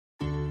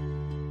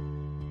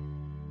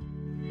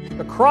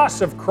The cross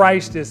of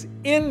Christ is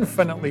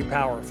infinitely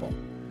powerful.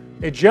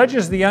 It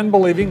judges the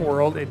unbelieving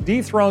world, it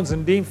dethrones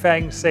and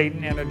defangs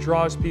Satan, and it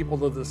draws people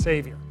to the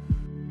Savior.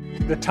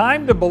 The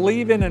time to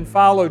believe in and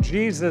follow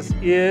Jesus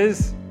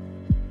is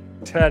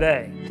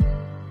today.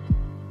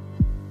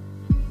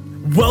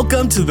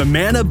 Welcome to the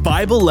Manna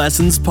Bible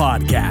Lessons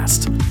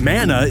Podcast.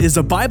 Manna is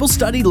a Bible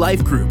study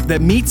life group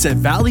that meets at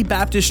Valley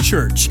Baptist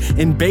Church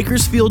in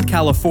Bakersfield,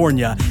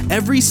 California,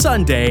 every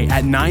Sunday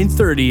at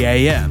 9:30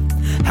 a.m.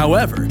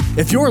 However,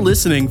 if you're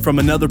listening from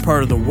another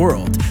part of the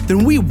world,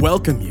 then we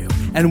welcome you,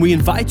 and we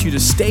invite you to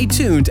stay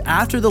tuned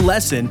after the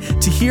lesson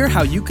to hear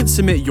how you can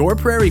submit your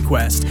prayer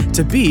request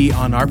to be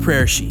on our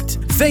prayer sheet.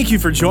 Thank you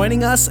for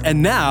joining us,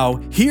 and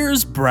now,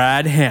 here's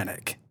Brad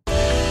Hannock.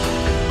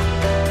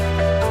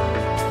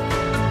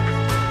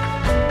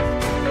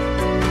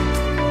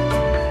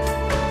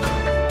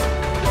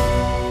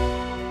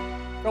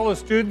 Fellow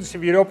students,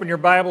 if you'd open your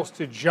Bibles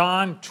to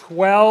John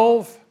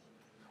 12.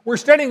 We're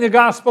studying the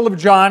Gospel of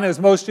John, as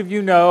most of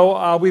you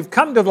know. We've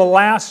come to the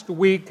last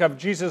week of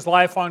Jesus'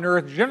 life on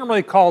earth,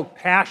 generally called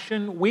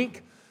Passion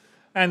Week.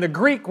 And the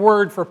Greek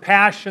word for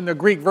passion, the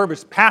Greek verb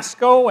is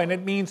pascho, and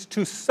it means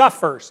to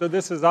suffer. So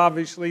this is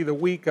obviously the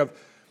week of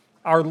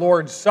our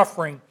Lord's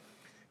suffering.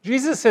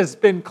 Jesus has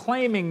been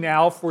claiming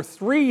now for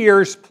 3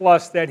 years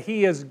plus that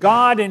He is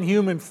God in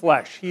human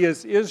flesh. He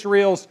is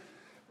Israel's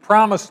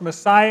promised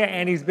Messiah,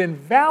 and He's been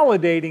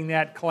validating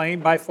that claim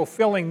by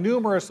fulfilling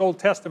numerous Old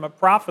Testament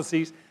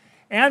prophecies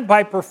and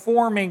by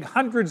performing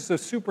hundreds of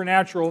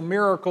supernatural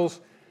miracles,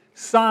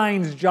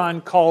 signs, John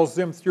calls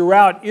them,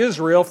 throughout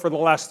Israel for the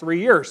last 3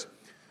 years.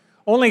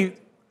 Only a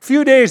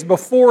few days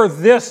before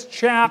this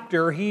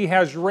chapter, He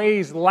has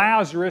raised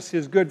Lazarus,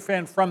 his good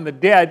friend, from the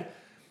dead.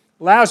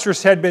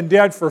 Lazarus had been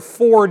dead for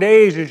 4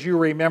 days, as you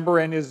remember,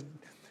 and his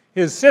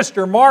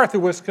sister Martha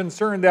was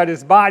concerned that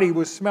his body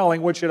was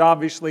smelling, which it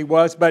obviously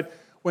was, but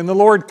when the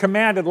Lord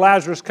commanded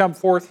Lazarus come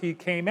forth, he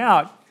came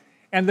out.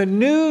 And the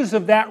news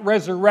of that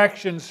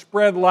resurrection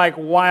spread like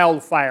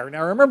wildfire.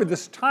 Now remember,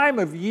 this time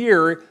of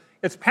year,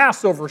 it's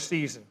Passover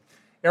season.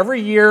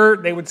 Every year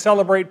they would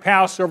celebrate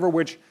Passover,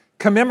 which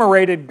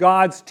commemorated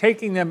God's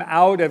taking them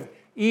out of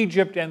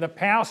Egypt, and the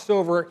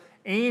Passover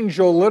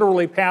angel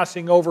literally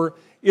passing over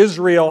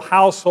Israel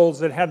households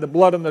that had the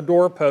blood on the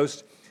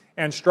doorpost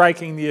and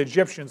striking the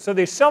Egyptians. So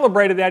they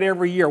celebrated that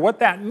every year. What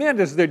that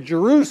meant is that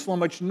Jerusalem,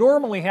 which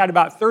normally had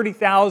about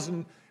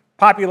 30,000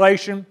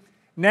 population,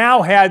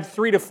 now had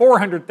 300,000 to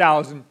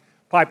 400,000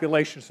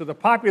 population. So the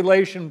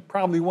population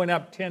probably went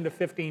up 10 to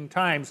 15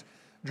 times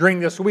during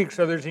this week.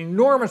 So there's an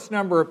enormous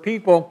number of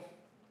people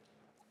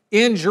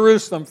in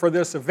Jerusalem for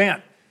this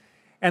event.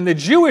 And the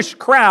Jewish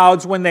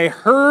crowds, when they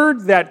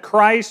heard that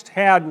Christ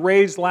had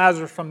raised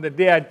Lazarus from the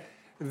dead,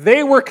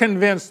 they were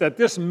convinced that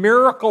this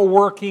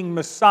miracle-working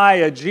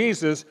Messiah,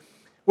 Jesus,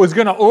 was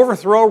going to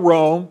overthrow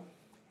Rome,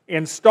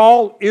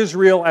 install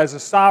Israel as a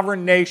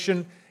sovereign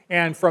nation,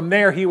 and from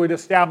there He would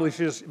establish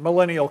His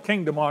millennial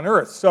kingdom on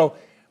earth. So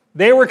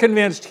they were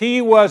convinced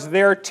He was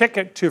their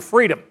ticket to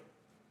freedom.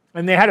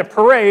 And they had a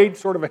parade,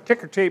 sort of a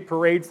ticker tape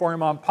parade for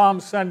Him on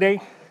Palm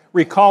Sunday.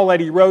 Recall that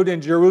He rode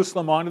in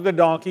Jerusalem onto the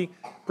donkey,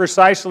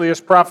 precisely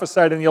as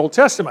prophesied in the Old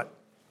Testament.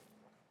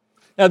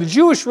 Now, the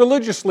Jewish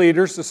religious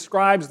leaders, the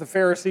scribes, the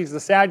Pharisees, the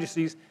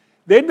Sadducees,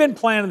 they'd been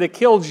planning to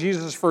kill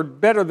Jesus for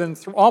better than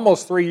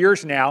almost 3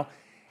 years now.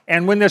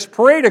 And when this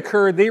parade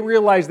occurred, they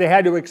realized they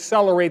had to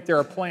accelerate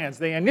their plans.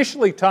 They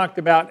initially talked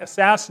about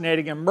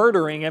assassinating and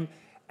murdering Him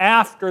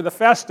after the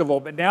festival,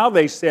 but now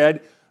they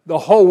said the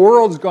whole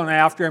world's going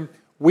after Him.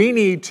 We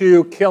need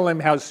to kill Him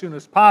as soon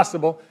as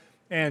possible.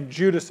 And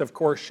Judas, of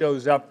course,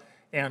 shows up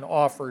and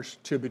offers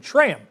to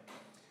betray Him.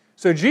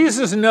 So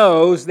Jesus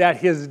knows that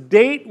His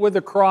date with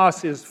the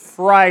cross is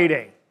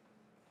Friday.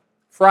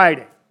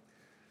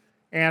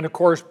 And of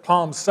course,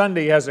 Palm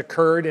Sunday has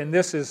occurred, and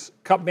this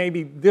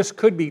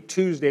could be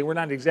Tuesday. We're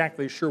not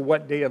exactly sure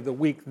what day of the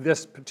week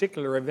this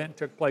particular event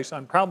took place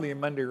on, probably a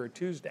Monday or a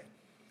Tuesday.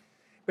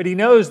 But He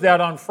knows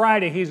that on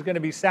Friday He's going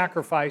to be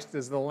sacrificed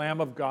as the Lamb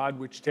of God,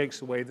 which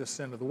takes away the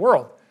sin of the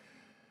world.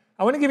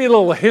 I want to give you a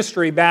little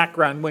history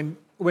background.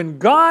 When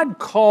God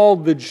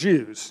called the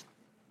Jews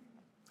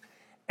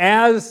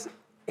as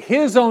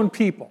His own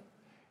people,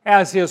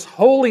 as His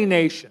holy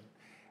nation,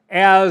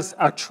 as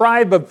a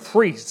tribe of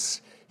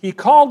priests, He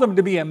called them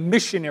to be a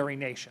missionary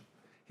nation.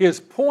 His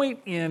point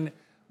in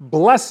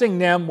blessing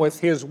them with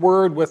His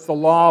word, with the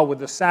law, with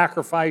the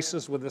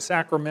sacrifices, with the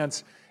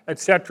sacraments,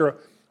 etc.,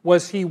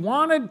 was He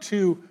wanted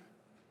to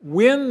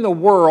win the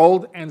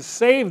world and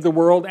save the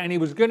world, and He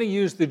was going to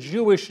use the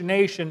Jewish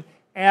nation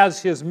as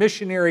His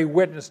missionary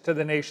witness to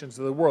the nations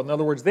of the world. In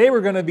other words, they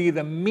were going to be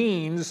the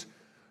means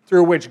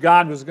through which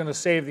God was going to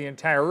save the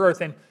entire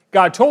earth. And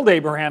God told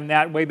Abraham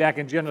that way back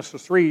in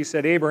Genesis 3. He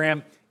said,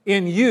 Abraham,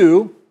 in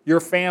you, your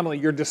family,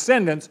 your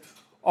descendants,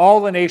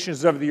 all the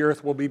nations of the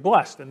earth will be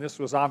blessed. And this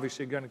was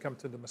obviously going to come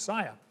to the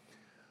Messiah.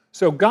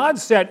 So God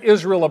set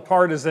Israel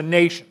apart as a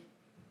nation.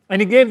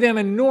 And He gave them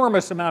an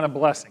enormous amount of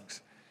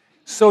blessings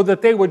so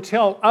that they would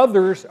tell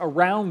others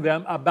around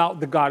them about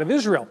the God of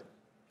Israel.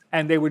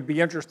 And they would be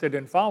interested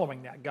in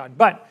following that God.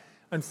 But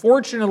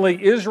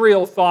Unfortunately,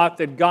 Israel thought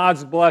that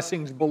God's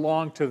blessings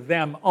belonged to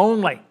them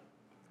only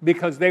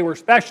because they were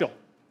special,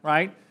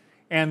 right?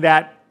 And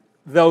that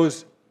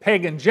those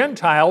pagan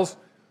Gentiles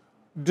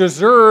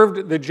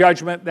deserved the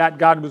judgment that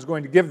God was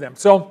going to give them.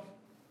 So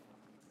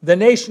the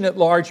nation at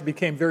large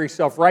became very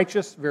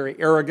self-righteous, very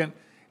arrogant,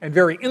 and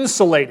very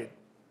insulated.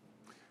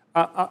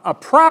 A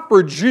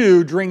proper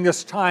Jew during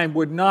this time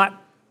would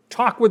not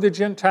talk with a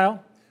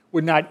Gentile,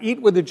 would not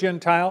eat with a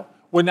Gentile,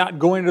 would not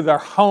go into their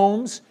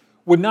homes,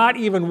 would not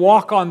even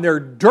walk on their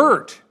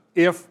dirt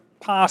if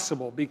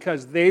possible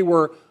because they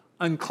were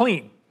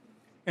unclean.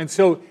 And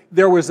so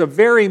there was a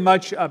very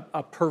much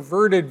a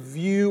perverted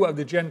view of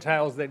the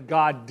Gentiles that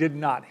God did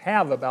not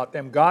have about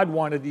them. God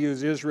wanted to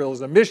use Israel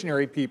as a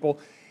missionary people,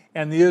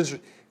 and the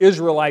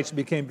Israelites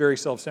became very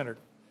self-centered.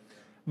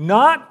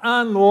 Not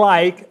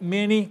unlike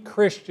many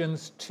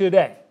Christians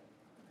today,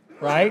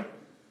 right?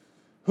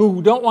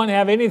 Who don't want to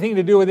have anything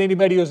to do with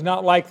anybody who's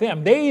not like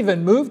them. They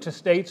even move to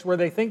states where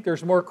they think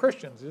there's more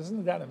Christians.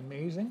 Isn't that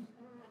amazing?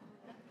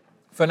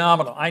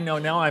 Phenomenal. I know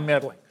now I'm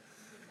meddling.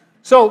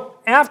 So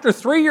after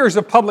 3 years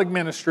of public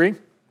ministry,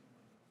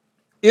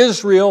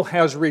 Israel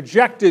has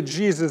rejected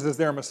Jesus as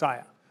their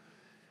Messiah.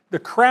 The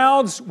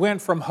crowds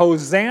went from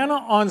Hosanna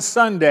on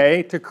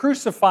Sunday to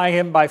crucify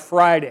him by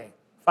Friday,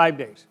 5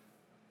 days.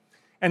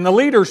 And the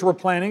leaders were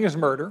planning his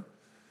murder.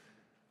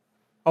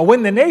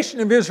 When the nation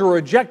of Israel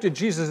rejected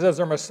Jesus as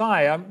their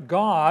Messiah,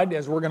 God,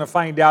 as we're going to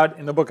find out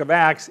in the book of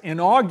Acts,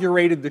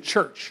 inaugurated the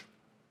church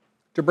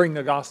to bring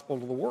the gospel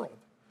to the world.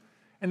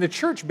 And the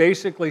church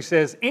basically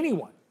says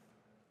anyone,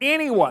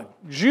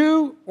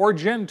 Jew or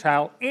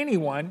Gentile,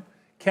 anyone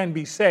can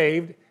be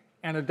saved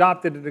and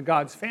adopted into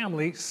God's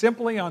family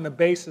simply on the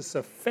basis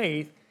of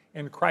faith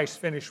in Christ's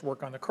finished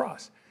work on the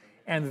cross.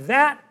 And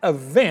that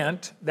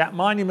event, that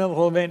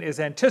monumental event, is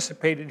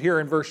anticipated here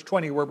in verse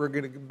 20, where we're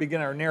going to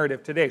begin our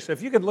narrative today. So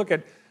if you could look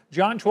at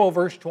John 12,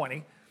 verse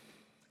 20.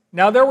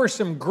 Now there were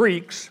some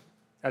Greeks,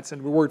 that's the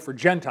word for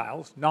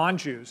Gentiles,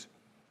 non-Jews,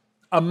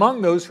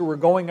 among those who were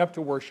going up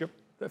to worship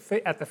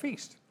at the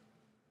feast.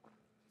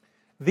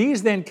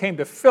 These then came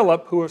to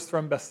Philip, who was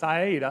from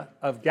Bethsaida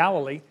of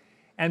Galilee,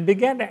 and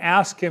began to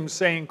ask him,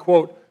 saying,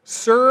 quote,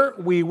 "Sir,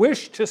 we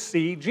wish to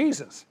see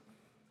Jesus."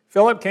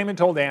 Philip came and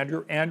told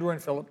Andrew. Andrew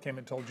and Philip came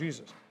and told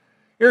Jesus.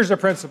 Here's the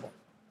principle.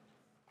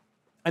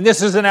 And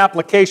this is an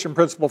application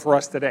principle for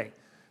us today.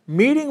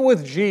 Meeting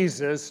with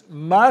Jesus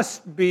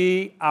must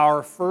be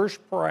our first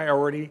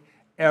priority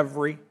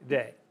every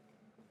day.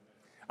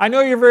 I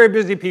know you're very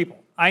busy people.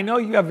 I know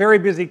you have very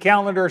busy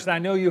calendars, and I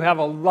know you have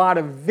a lot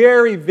of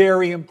very,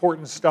 very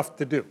important stuff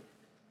to do.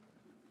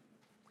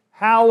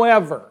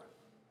 However,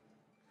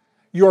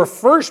 your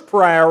first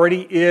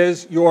priority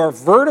is your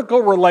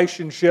vertical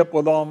relationship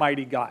with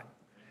Almighty God.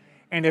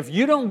 And if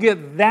you don't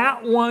get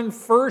that one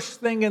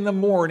first thing in the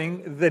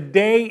morning, the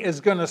day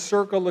is going to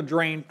circle the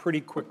drain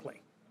pretty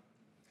quickly.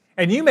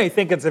 And you may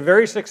think it's a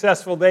very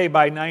successful day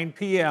by 9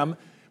 p.m.,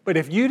 but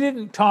if you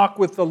didn't talk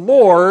with the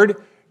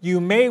Lord, you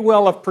may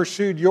well have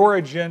pursued your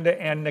agenda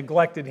and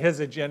neglected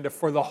his agenda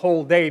for the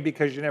whole day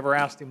because you never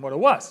asked him what it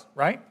was,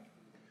 right?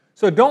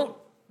 So don't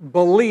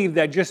believe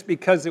that just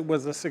because it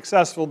was a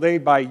successful day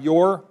by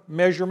your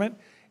measurement,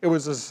 it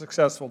was a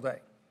successful day.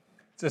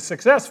 It's a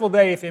successful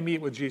day if you meet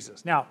with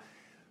Jesus. Now,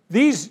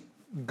 these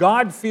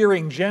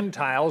God-fearing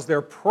Gentiles,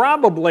 they're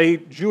probably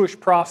Jewish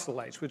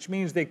proselytes, which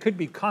means they could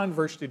be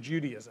converts to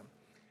Judaism.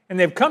 And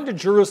they've come to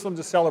Jerusalem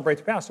to celebrate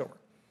the Passover.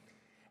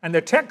 And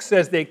the text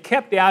says they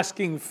kept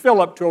asking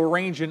Philip to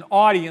arrange an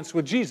audience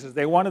with Jesus.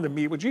 They wanted to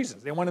meet with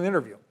Jesus. They wanted an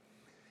interview.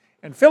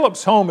 And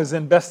Philip's home is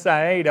in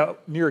Bethsaida,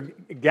 near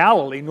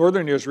Galilee,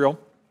 northern Israel.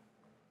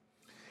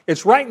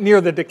 It's right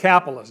near the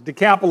Decapolis.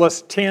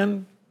 Decapolis,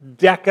 10,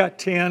 Deca,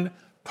 10,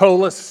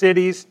 Polis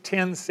cities,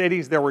 10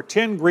 cities. There were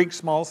 10 Greek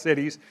small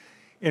cities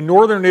in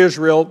northern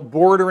Israel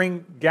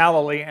bordering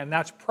Galilee, and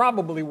that's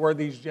probably where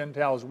these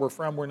Gentiles were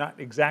from. We're not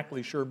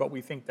exactly sure, but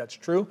we think that's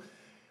true.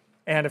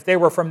 And if they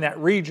were from that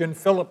region,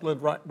 Philip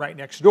lived right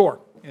next door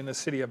in the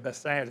city of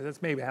Bethsaida.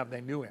 That's maybe how they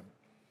knew him.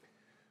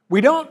 We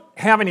don't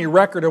have any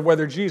record of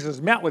whether Jesus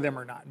met with him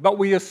or not, but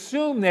we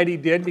assume that he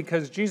did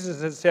because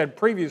Jesus has said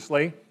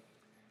previously,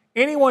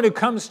 anyone who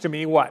comes to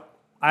me, what?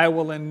 I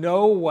will in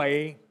no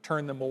way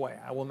turn them away.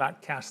 I will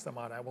not cast them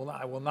out. I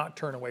will not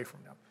turn away from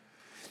them.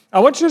 I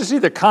want you to see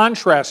the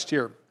contrast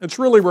here. It's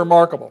really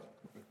remarkable.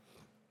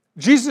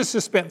 Jesus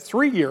has spent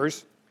 3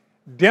 years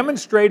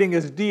demonstrating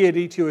his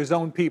deity to his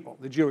own people,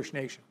 the Jewish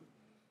nation.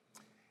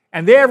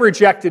 And they have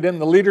rejected him.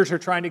 The leaders are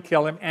trying to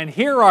kill him. And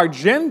here are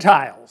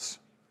Gentiles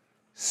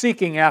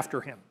seeking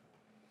after him.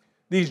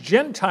 These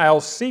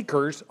Gentile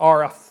seekers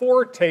are a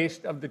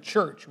foretaste of the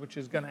church, which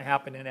is going to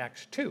happen in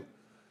Acts 2.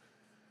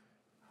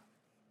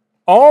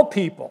 All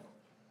people,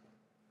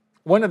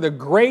 one of the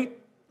great,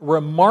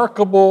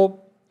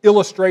 remarkable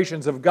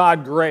illustrations of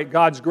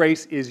God's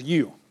grace is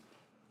you.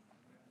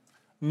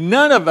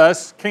 None of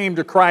us came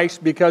to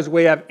Christ because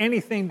we have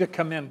anything to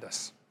commend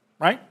us,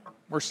 right?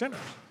 We're sinners.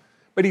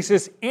 But he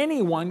says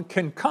anyone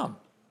can come.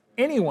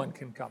 Anyone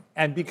can come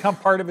and become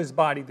part of his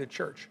body, the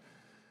church.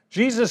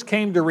 Jesus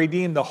came to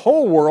redeem the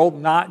whole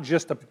world, not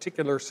just a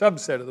particular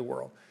subset of the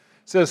world.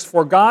 It says,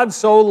 for God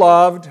so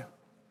loved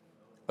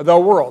the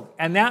world.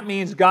 And that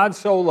means God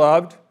so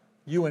loved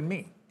you and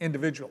me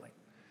individually.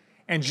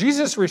 And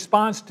Jesus'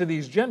 response to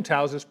these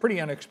Gentiles is pretty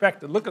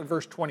unexpected. Look at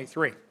verse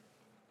 23.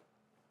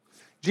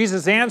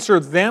 Jesus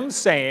answered them,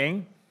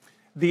 saying,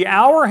 the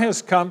hour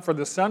has come for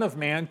the Son of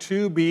Man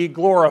to be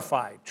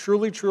glorified.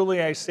 Truly,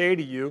 truly, I say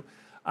to you,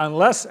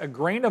 unless a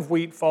grain of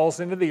wheat falls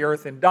into the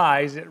earth and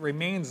dies, it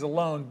remains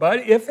alone. But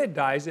if it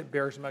dies, it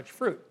bears much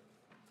fruit.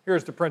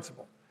 Here's the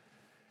principle.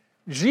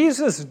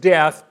 Jesus'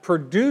 death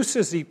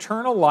produces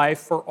eternal life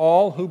for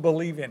all who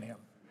believe in him.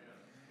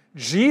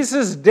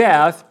 Jesus'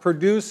 death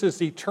produces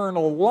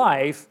eternal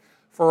life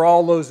for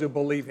all those who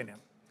believe in him.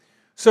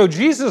 So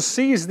Jesus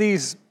sees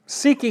these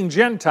seeking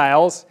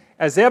Gentiles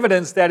as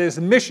evidence that his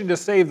mission to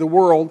save the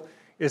world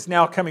is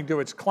now coming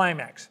to its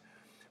climax.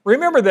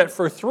 Remember that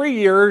for 3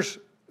 years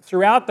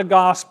throughout the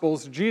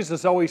Gospels,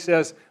 Jesus always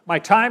says, my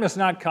time has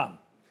not come.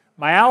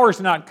 My hour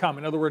has not come.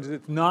 In other words,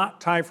 it's not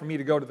time for me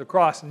to go to the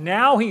cross.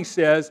 Now he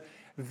says,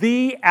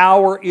 the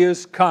hour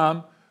is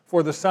come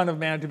for the Son of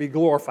Man to be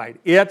glorified.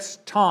 It's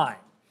time.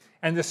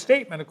 And the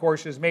statement, of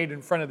course, is made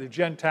in front of the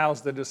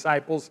Gentiles, the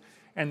disciples,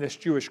 and this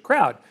Jewish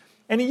crowd.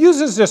 And he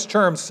uses this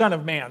term, Son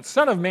of Man.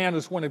 Son of Man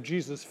is one of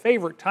Jesus'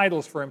 favorite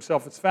titles for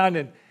himself. It's found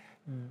in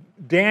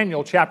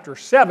Daniel chapter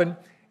 7,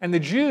 and the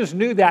Jews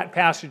knew that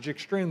passage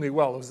extremely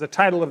well. It was the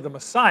title of the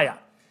Messiah.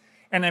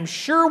 And I'm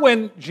sure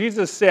when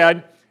Jesus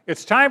said,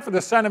 it's time for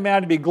the Son of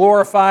Man to be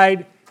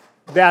glorified,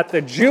 that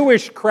the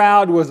Jewish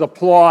crowd was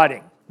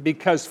applauding.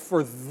 Because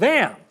for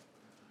them,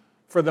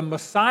 for the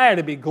Messiah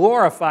to be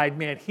glorified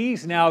meant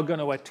he's now going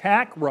to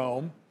attack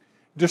Rome,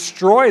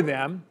 destroy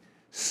them,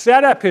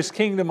 set up his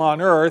kingdom on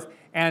earth,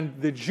 and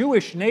the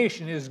Jewish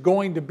nation is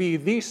going to be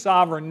the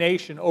sovereign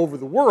nation over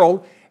the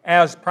world,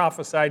 as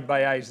prophesied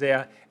by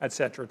Isaiah,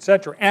 etc.,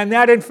 etc. And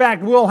that, in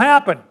fact, will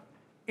happen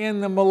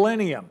in the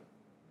millennium,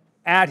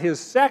 at his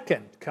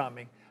second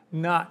coming,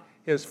 not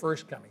his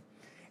first coming.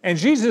 And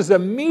Jesus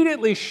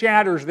immediately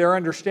shatters their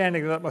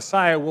understanding that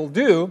Messiah will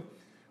do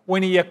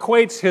when he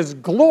equates his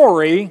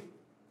glory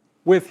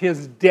with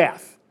his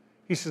death.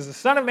 He says the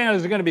Son of Man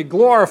is going to be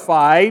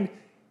glorified,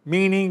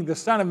 meaning the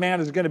Son of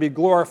Man is going to be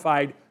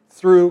glorified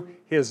through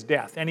his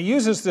death. And he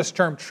uses this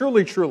term,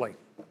 truly, truly.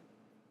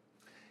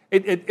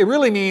 It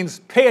really means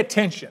pay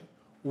attention.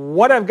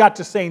 What I've got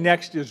to say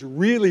next is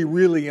really,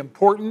 really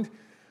important.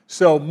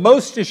 So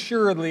most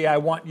assuredly, I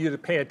want you to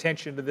pay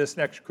attention to this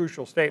next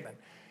crucial statement.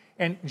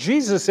 And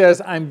Jesus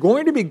says, I'm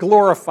going to be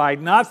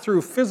glorified not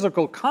through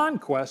physical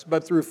conquest,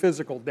 but through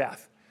physical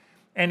death.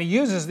 And he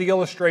uses the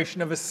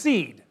illustration of a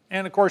seed.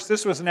 And of course,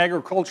 this was an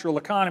agricultural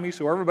economy,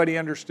 so everybody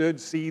understood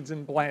seeds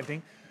and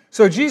planting.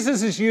 So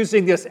Jesus is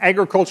using this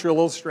agricultural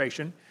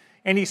illustration,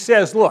 and he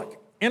says, look,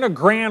 in a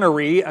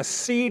granary, a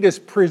seed is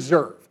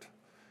preserved.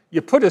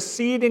 You put a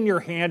seed in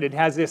your hand, it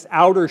has this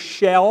outer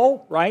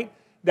shell, right,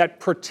 that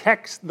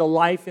protects the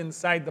life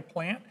inside the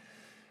plant.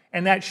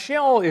 And that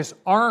shell is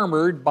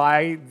armored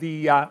by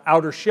the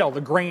outer shell, the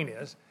grain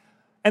is.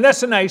 And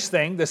that's a nice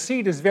thing. The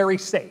seed is very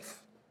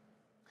safe.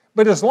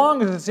 But as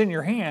long as it's in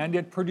your hand,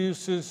 it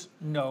produces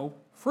no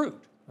fruit,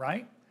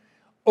 right?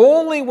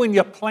 Only when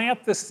you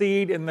plant the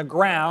seed in the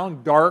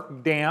ground,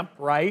 dark, damp,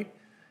 right?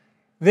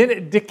 Then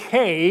it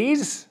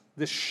decays,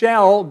 the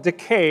shell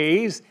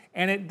decays,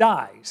 and it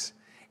dies.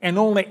 And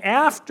only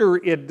after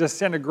it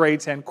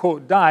disintegrates and,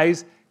 quote,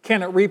 dies,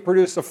 can it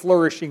reproduce a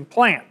flourishing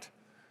plant,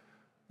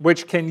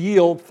 which can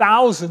yield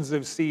thousands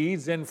of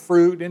seeds and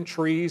fruit and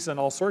trees and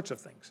all sorts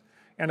of things.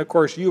 And of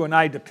course, you and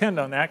I depend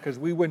on that because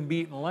we wouldn't be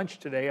eating lunch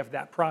today if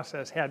that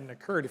process hadn't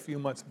occurred a few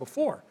months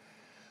before.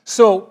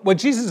 So what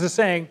Jesus is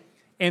saying,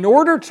 in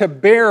order to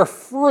bear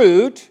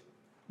fruit,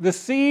 the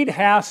seed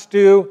has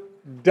to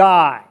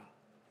die.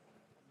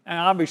 And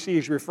obviously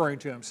he's referring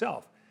to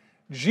himself.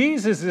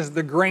 Jesus is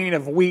the grain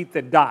of wheat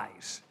that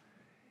dies.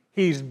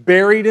 He's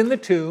buried in the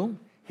tomb,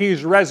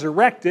 he's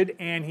resurrected,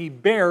 and he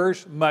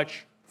bears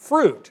much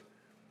fruit.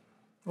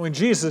 When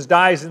Jesus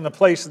dies in the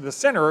place of the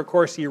sinner, of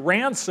course, he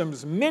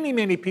ransoms many,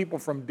 many people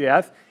from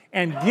death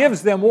and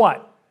gives them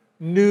what?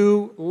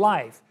 New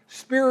life,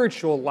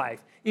 spiritual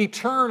life,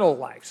 eternal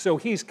life. So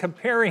he's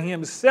comparing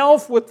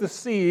himself with the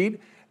seed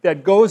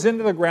that goes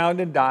into the ground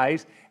and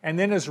dies and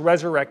then is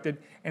resurrected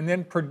and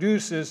then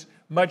produces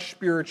much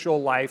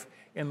spiritual life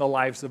in the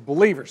lives of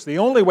believers. The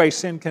only way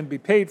sin can be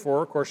paid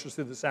for, of course, is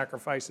through the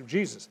sacrifice of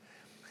Jesus.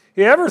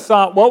 You ever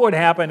thought what would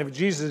happen if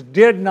Jesus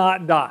did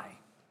not die?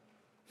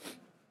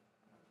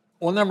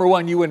 Well, number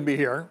one, you wouldn't be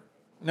here.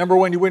 Number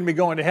one, you wouldn't be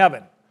going to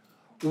heaven.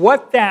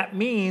 What that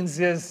means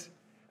is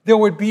there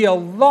would be a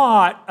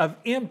lot of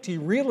empty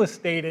real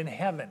estate in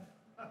heaven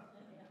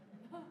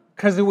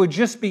because it would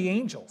just be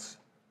angels.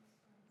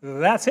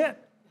 That's it.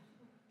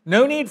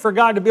 No need for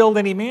God to build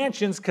any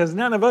mansions because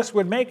none of us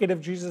would make it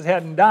if Jesus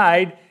hadn't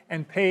died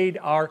and paid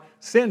our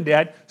sin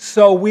debt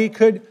so we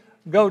could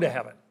go to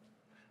heaven.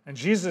 And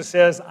Jesus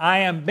says, I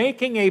am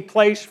making a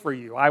place for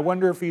you. I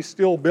wonder if he's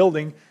still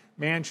building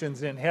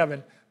mansions in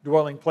heaven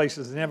dwelling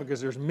places in heaven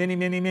because there's many,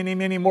 many, many,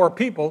 many more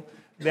people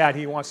that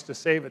he wants to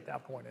save at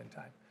that point in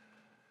time.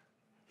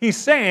 He's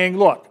saying,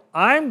 look,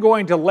 I'm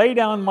going to lay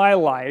down my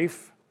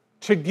life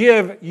to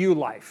give you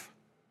life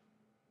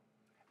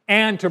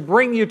and to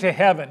bring you to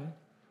heaven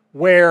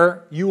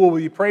where you will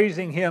be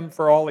praising him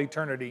for all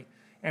eternity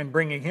and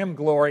bringing him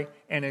glory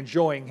and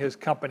enjoying his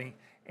company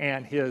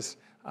and his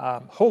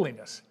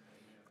holiness.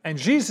 And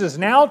Jesus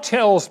now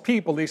tells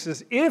people, he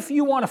says, if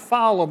you want to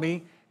follow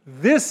me,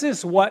 this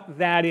is what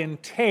that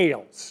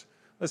entails.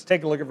 Let's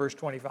take a look at verse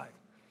 25.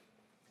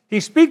 He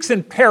speaks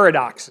in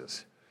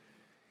paradoxes.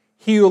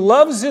 He who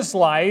loves his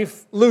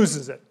life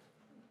loses it.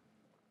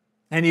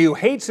 And he who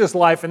hates his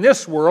life in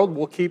this world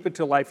will keep it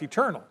to life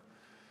eternal.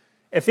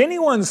 If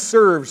anyone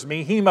serves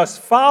me, he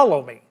must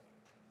follow me.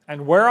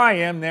 And where I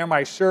am, there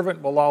my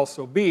servant will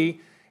also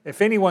be.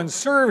 If anyone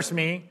serves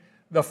me,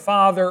 the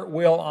Father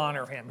will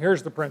honor him.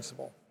 Here's the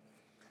principle.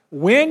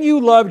 When you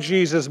love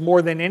Jesus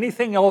more than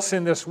anything else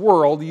in this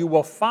world, you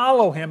will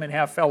follow him and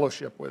have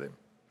fellowship with him.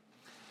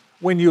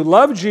 When you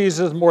love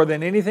Jesus more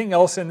than anything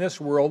else in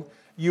this world,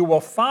 you will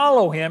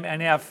follow him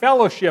and have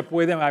fellowship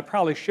with him. I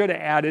probably should have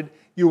added,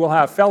 you will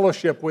have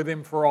fellowship with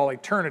him for all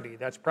eternity.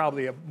 That's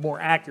probably a more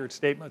accurate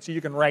statement, so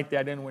you can write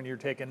that in when you're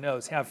taking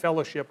notes. Have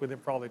fellowship with him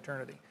for all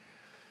eternity.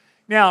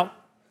 Now,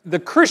 the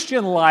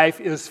Christian life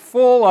is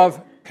full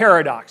of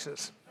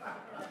paradoxes.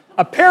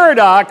 A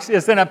paradox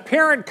is an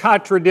apparent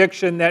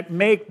contradiction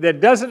that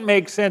doesn't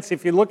make sense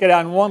if you look at it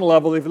on one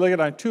level. If you look at it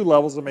on two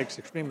levels, it makes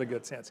extremely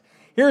good sense.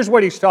 Here's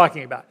what he's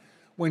talking about.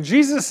 When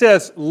Jesus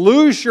says,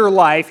 lose your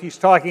life, he's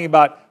talking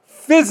about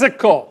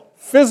physical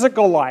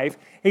life.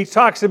 He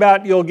talks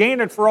about you'll gain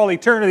it for all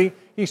eternity.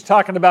 He's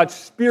talking about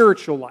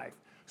spiritual life.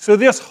 So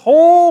this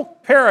whole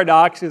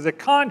paradox is a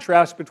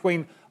contrast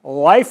between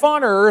life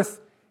on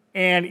earth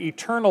and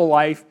eternal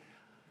life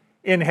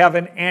in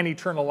heaven and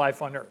eternal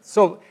life on earth.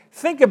 So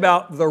think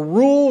about the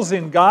rules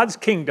in God's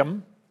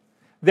kingdom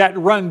that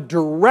run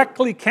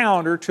directly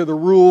counter to the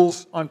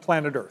rules on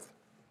planet earth.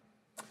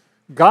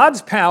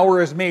 God's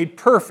power is made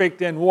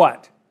perfect in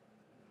what?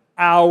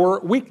 Our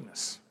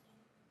weakness.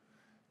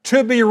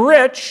 To be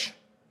rich,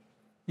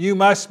 you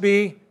must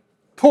be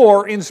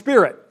poor in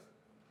spirit.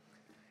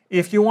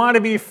 If you want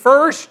to be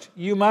first,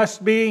 you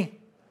must be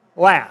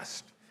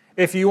last.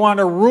 If you want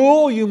to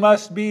rule, you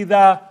must be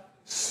the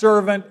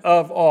servant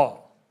of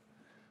all.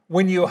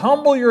 When you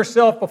humble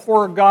yourself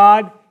before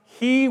God,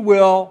 he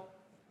will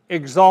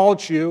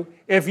exalt you.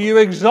 If you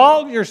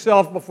exalt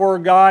yourself before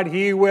God,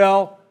 he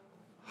will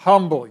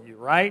humble you,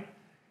 right?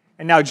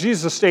 And now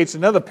Jesus states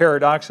another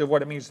paradox of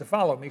what it means to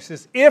follow him. He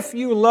says, if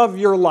you love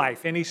your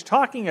life, and he's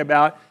talking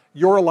about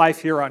your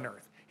life here on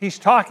earth. He's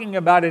talking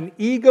about an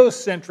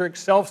egocentric,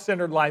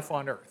 self-centered life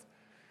on earth.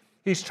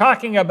 He's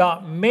talking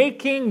about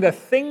making the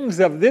things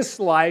of this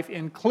life,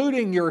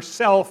 including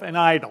yourself, an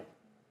idol.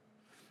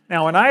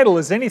 Now, an idol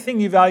is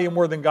anything you value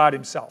more than God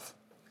himself.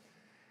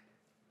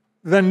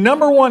 The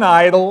number one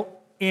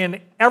idol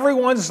in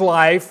everyone's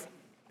life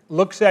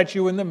looks at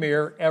you in the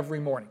mirror every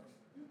morning.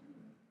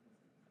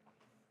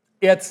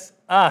 It's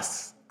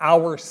us,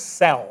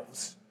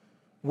 ourselves.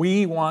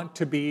 We want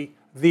to be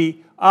the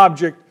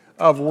object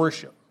of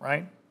worship,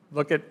 right?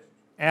 Look at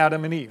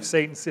Adam and Eve.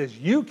 Satan says,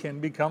 you can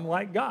become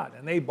like God.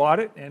 And they bought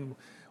it, and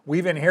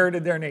we've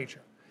inherited their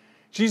nature.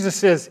 Jesus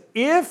says,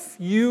 if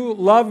you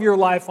love your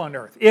life on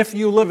earth, if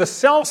you live a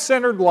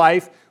self-centered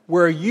life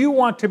where you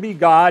want to be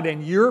God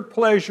and your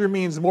pleasure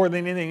means more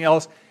than anything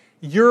else,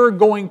 you're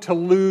going to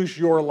lose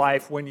your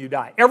life when you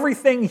die.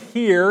 Everything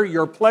here,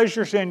 your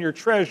pleasures and your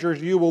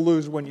treasures, you will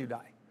lose when you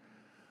die.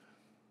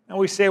 And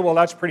we say, well,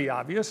 that's pretty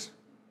obvious.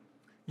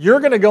 You're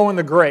going to go in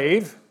the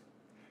grave,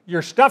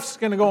 your stuff's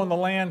going to go in the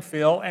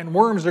landfill, and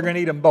worms are going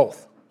to eat them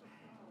both.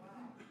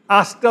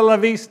 Hasta la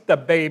vista,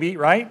 baby,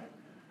 right?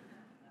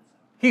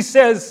 He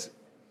says,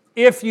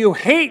 if you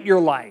hate your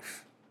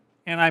life,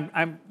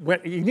 and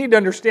you need to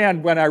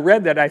understand, when I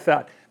read that, I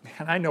thought,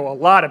 man, I know a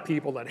lot of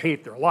people that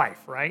hate their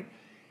life, right?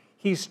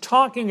 He's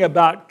talking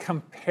about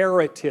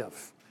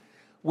comparative.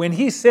 When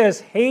he says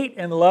hate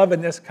and love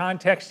in this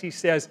context, he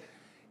says,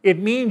 it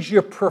means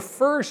you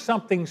prefer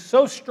something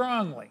so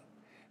strongly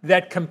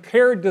that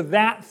compared to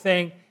that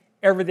thing,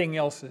 everything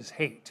else is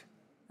hate,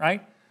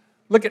 right?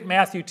 Look at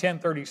Matthew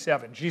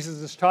 10:37. Jesus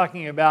is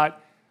talking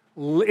about,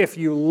 if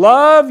you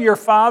love your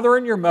father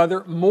and your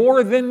mother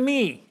more than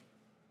me,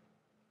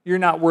 you're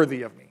not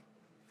worthy of me.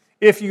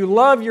 If you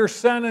love your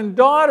son and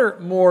daughter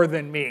more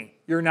than me,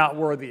 you're not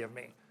worthy of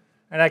me.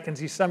 And I can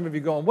see some of you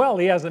going, well,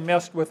 he hasn't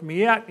messed with me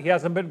yet. He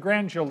hasn't put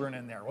grandchildren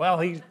in there. Well,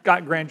 he's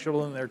got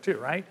grandchildren in there too,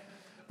 right?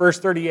 Verse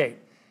 38.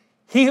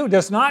 He who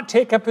does not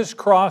take up his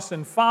cross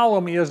and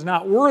follow me is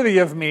not worthy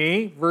of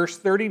me. Verse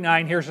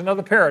 39, here's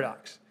another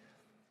paradox.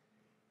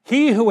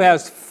 He who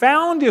has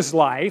found his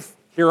life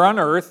here on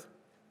earth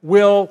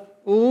will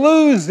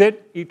lose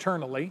it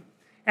eternally.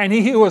 And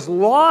he who has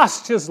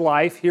lost his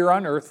life here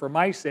on earth for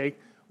my sake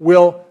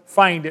will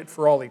find it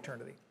for all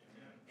eternity.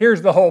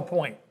 Here's the whole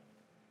point.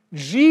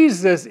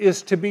 Jesus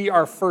is to be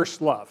our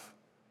first love.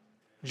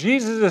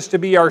 Jesus is to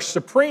be our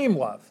supreme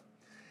love.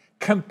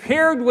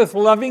 Compared with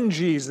loving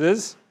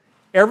Jesus,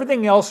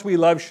 everything else we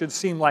love should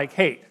seem like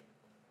hate.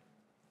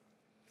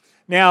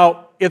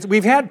 Now,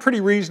 we've had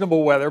pretty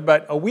reasonable weather,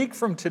 but a week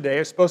from today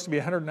it's supposed to be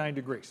 109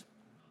 degrees.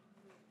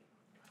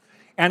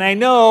 And I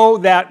know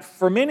that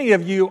for many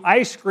of you,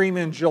 ice cream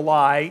in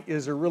July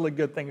is a really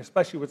good thing,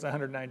 especially when it's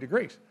 109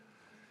 degrees.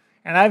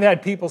 And I've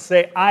had people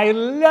say, I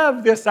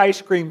love this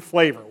ice cream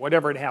flavor,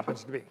 whatever it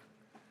happens to be.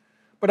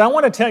 But I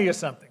want to tell you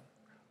something.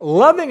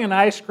 Loving an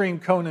ice cream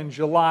cone in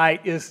July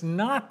is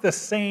not the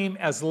same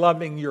as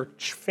loving your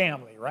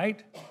family,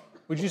 right?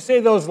 Would you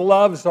say those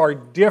loves are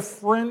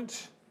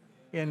different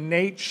in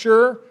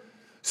nature?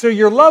 So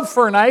your love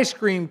for an ice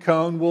cream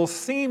cone will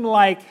seem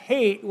like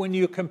hate when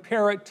you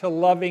compare it to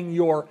loving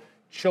your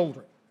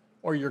children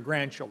or your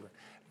grandchildren.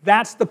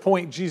 That's the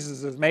point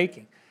Jesus is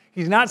making.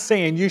 He's not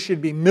saying you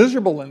should be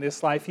miserable in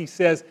this life. He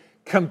says,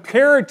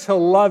 compared to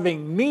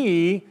loving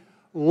me,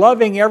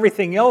 loving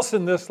everything else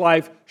in this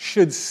life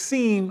should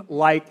seem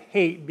like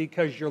hate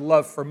because your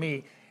love for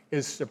me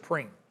is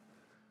supreme.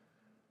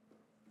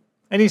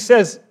 And he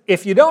says,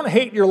 if you don't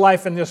hate your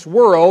life in this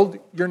world,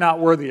 you're not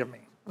worthy of me.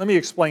 Let me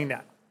explain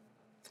that.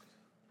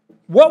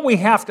 What we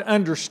have to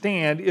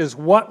understand is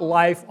what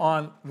life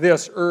on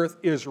this earth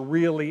is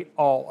really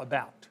all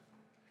about.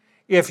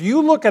 If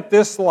you look at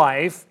this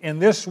life in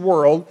this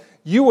world,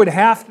 you would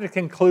have to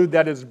conclude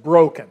that it's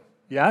broken,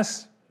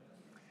 yes?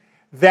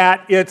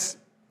 That it's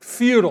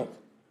futile.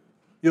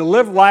 You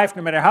live life,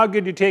 no matter how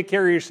good you take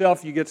care of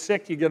yourself, you get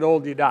sick, you get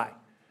old, you die.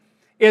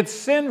 It's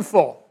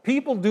sinful.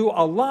 People do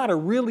a lot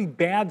of really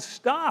bad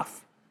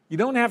stuff. You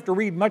don't have to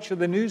read much of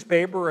the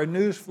newspaper or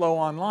news flow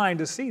online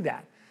to see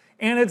that.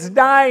 And it's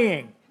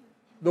dying.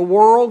 The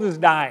world is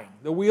dying.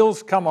 The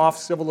wheels come off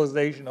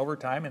civilization over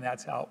time, and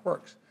that's how it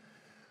works.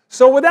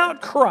 So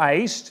without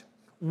Christ,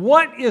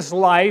 what is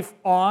life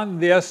on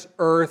this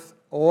earth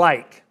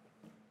like?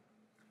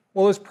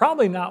 Well, it's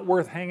probably not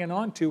worth hanging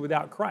on to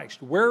without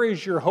Christ. Where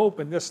is your hope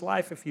in this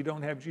life if you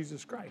don't have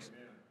Jesus Christ?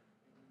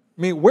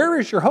 I mean, where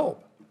is your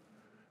hope?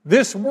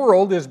 This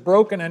world is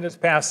broken and it's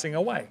passing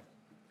away.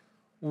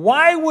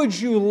 Why would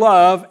you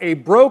love a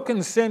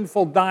broken,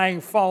 sinful,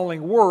 dying,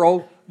 falling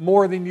world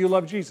more than you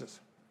love Jesus?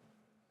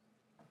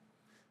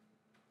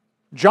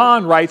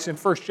 John writes in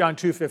 1 John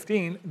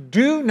 2:15,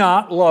 do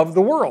not love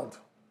the world,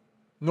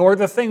 nor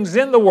the things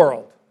in the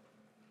world.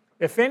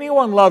 If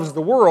anyone loves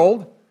the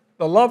world,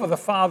 the love of the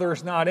Father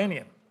is not in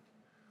him.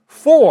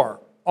 For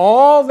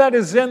all that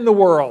is in the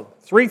world,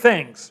 three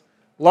things,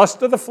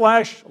 lust of the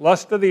flesh,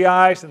 lust of the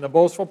eyes, and the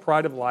boastful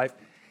pride of life,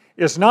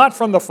 is not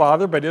from the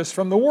Father, but is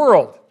from the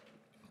world.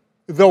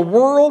 The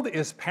world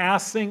is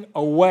passing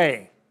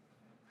away,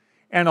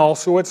 and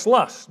also its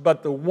lust.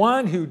 But the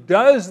one who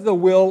does the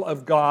will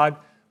of God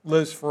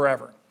lives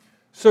forever.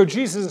 So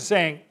Jesus is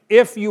saying,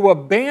 if you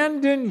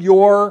abandon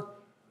your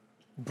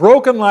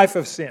broken life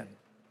of sin,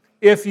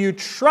 if you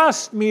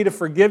trust me to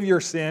forgive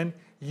your sin,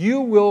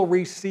 you will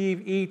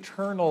receive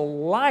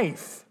eternal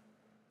life.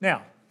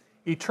 Now,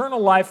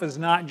 eternal life is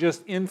not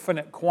just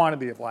infinite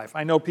quantity of life.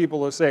 I know people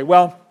will say,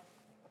 well,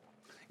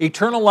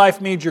 eternal life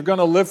means you're going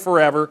to live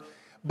forever,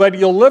 but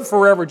you'll live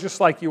forever just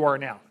like you are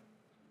now.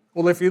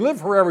 Well, if you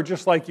live forever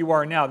just like you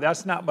are now,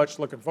 that's not much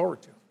looking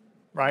forward to,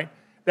 right?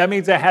 That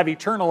means I have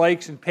eternal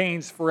aches and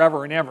pains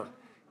forever and ever.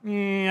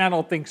 I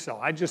don't think so.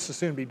 I'd just as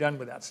soon be done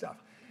with that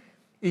stuff.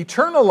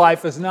 Eternal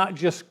life is not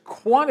just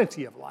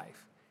quantity of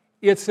life.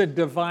 It's a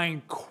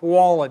divine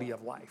quality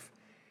of life.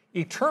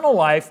 Eternal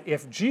life,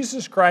 if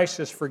Jesus Christ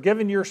has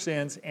forgiven your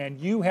sins and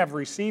you have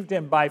received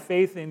Him by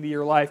faith into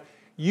your life,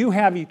 you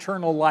have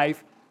eternal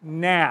life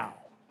now.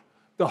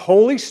 The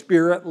Holy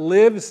Spirit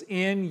lives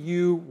in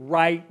you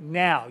right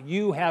now.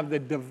 You have the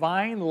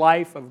divine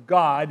life of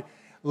God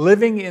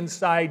living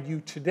inside you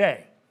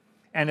today.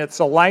 And it's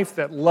a life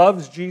that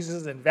loves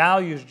Jesus and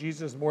values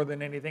Jesus more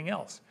than anything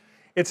else.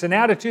 It's an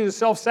attitude of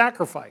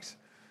self-sacrifice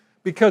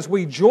because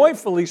we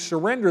joyfully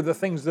surrender the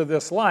things of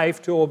this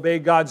life to obey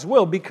God's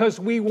will because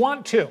we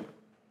want to.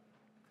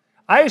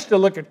 I used to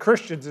look at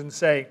Christians and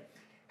say,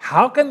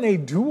 how can they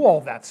do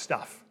all that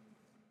stuff?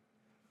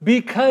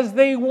 Because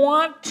they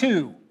want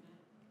to.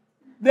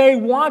 They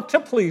want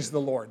to please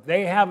the Lord.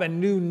 They have a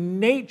new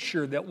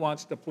nature that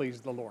wants to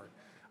please the Lord.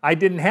 I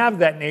didn't have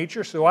that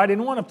nature, so I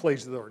didn't want to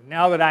please the Lord.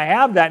 Now that I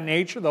have that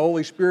nature, the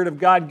Holy Spirit of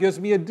God gives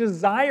me a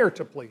desire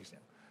to please Him.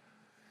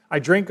 I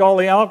drink all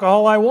the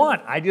alcohol I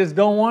want. I just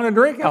don't want to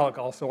drink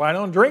alcohol, so I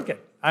don't drink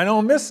it. I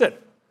don't miss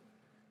it.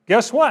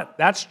 Guess what?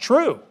 That's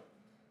true.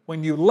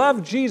 When you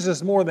love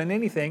Jesus more than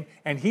anything,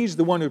 and He's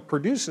the one who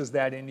produces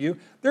that in you,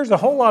 there's a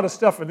whole lot of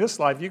stuff in this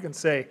life you can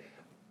say,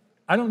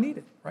 I don't need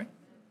it, right?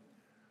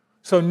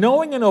 So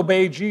knowing and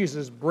obey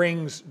Jesus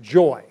brings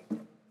joy.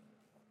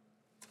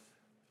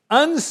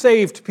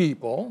 Unsaved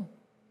people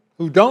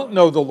who don't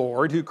know the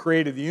Lord, who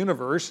created the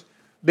universe,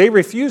 they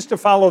refuse to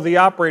follow the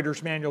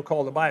operator's manual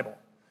called the Bible.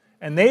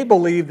 And they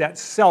believe that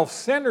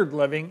self-centered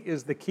living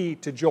is the key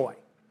to joy.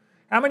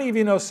 How many of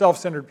you know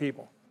self-centered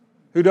people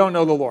who don't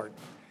know the Lord?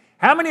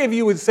 How many of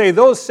you would say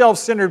those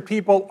self-centered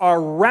people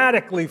are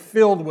radically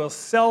filled with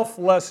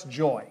selfless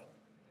joy?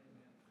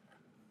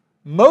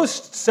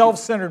 Most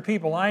self-centered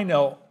people I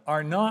know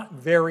are not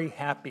very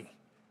happy.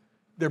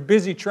 They're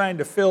busy trying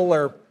to fill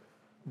their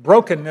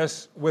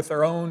brokenness with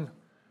their own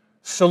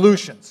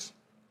solutions.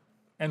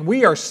 And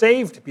we are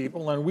saved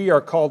people, and we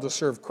are called to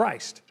serve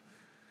Christ.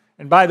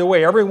 And by the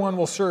way, everyone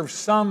will serve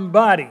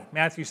somebody.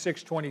 Matthew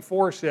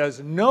 6:24 says,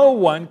 no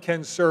one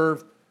can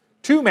serve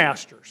two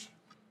masters.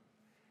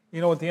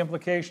 You know what the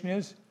implication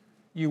is?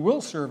 You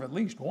will serve at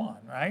least one,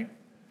 right?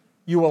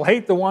 You will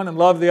hate the one and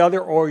love the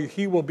other, or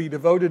he will be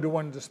devoted to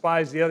one and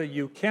despise the other.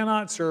 You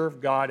cannot serve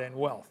God and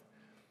wealth.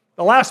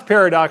 The last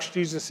paradox,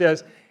 Jesus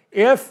says,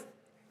 if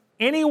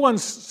anyone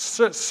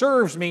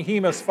serves me,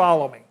 he must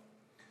follow me.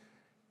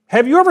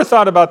 Have you ever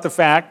thought about the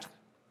fact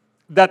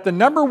that the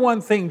number one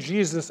thing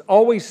Jesus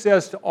always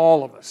says to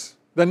all of us,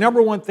 the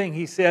number one thing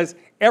he says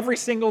every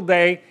single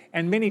day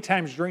and many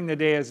times during the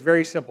day is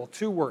very simple,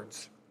 two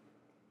words.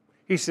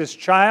 He says,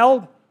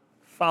 child,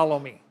 follow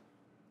me.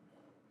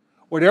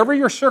 Whatever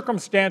your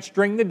circumstance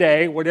during the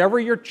day, whatever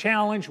your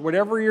challenge,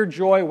 whatever your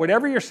joy,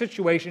 whatever your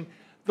situation,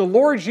 the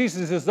Lord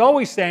Jesus is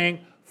always saying,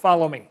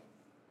 follow me,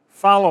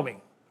 follow me,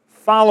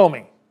 follow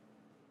me.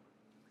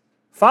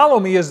 Follow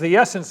me is the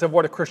essence of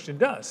what a Christian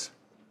does.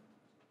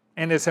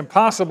 And it's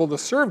impossible to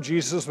serve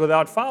Jesus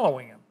without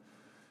following him,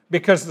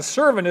 because the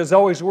servant is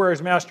always where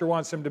his master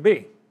wants him to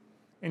be.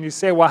 And you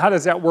say, well, how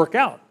does that work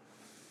out?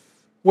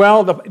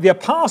 Well, the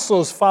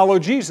apostles follow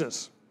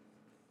Jesus,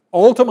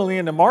 ultimately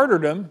into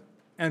martyrdom,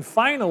 and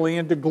finally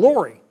into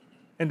glory,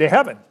 into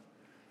heaven.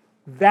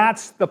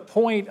 That's the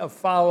point of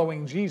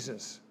following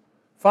Jesus.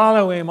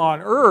 Following him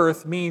on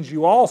earth means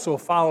you also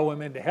follow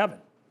him into heaven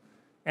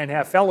and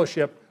have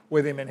fellowship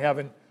with him in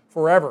heaven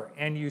forever.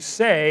 And you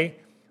say,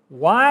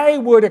 why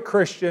would a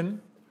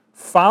Christian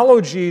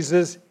follow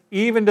Jesus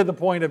even to the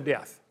point of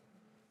death?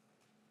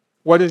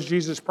 What does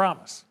Jesus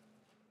promise?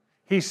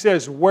 He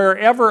says,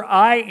 wherever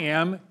I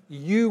am,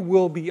 you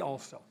will be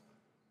also.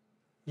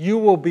 You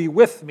will be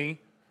with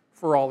me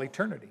for all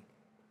eternity.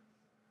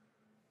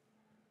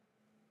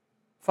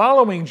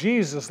 Following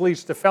Jesus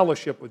leads to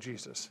fellowship with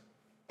Jesus.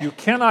 You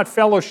cannot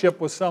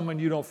fellowship with someone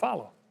you don't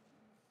follow.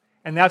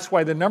 And that's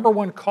why the number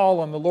one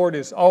call on the Lord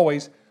is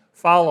always,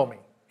 follow me.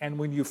 And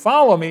when you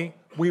follow me,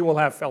 we will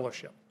have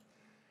fellowship.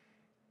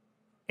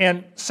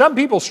 And some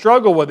people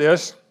struggle with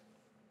this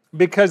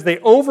because they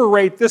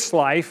overrate this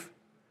life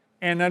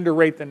and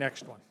underrate the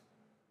next one.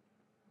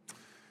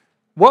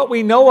 What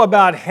we know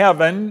about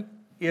heaven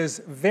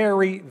is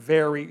very,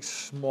 very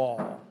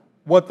small.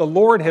 What the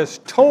Lord has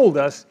told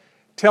us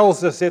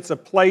tells us it's a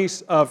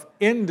place of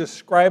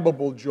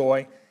indescribable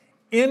joy,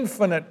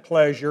 infinite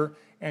pleasure,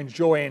 and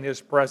joy in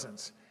his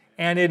presence.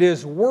 And it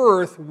is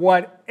worth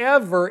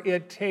whatever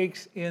it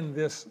takes in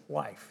this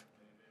life.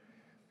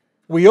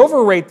 We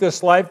overrate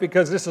this life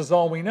because this is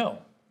all we know.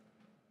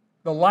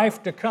 The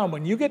life to come,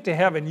 when you get to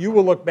heaven, you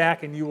will look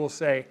back and you will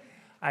say,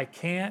 I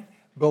can't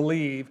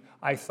believe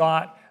I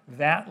thought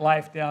that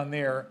life down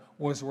there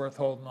was worth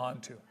holding on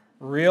to.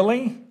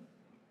 Really?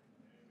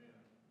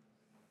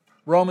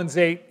 Romans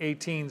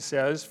 8:18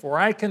 says, for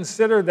I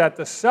consider that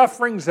the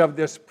sufferings of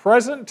this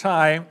present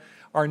time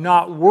are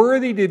not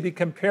worthy to be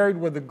compared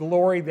with the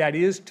glory that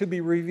is to be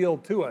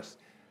revealed to us.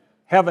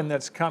 Heaven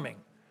that's coming.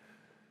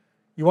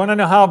 You want to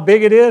know how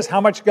big it is?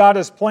 How much God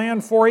has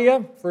planned for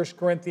you? 1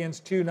 Corinthians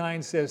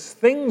 2:9 says,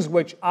 things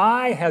which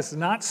eye has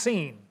not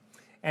seen,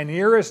 and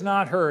ear has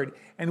not heard,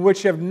 and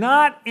which have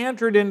not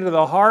entered into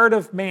the heart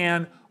of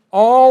man,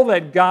 all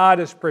that God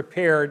has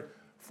prepared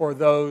for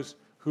those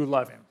who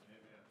love him.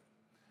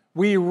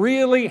 We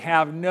really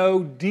have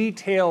no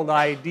detailed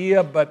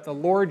idea, but the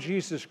Lord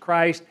Jesus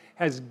Christ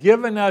has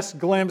given us a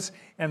glimpse,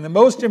 and the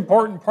most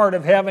important part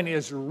of heaven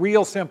is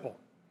real simple.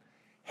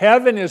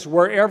 Heaven is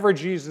wherever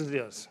Jesus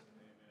is.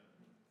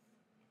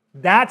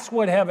 That's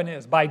what heaven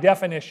is, by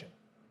definition.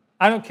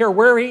 I don't care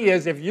where he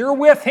is. If you're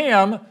with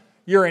him,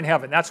 you're in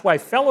heaven. That's why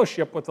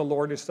fellowship with the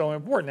Lord is so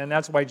important. And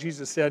that's why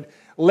Jesus said,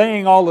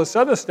 laying all this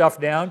other stuff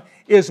down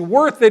is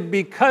worth it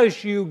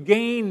because you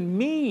gain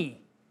me,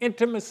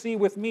 intimacy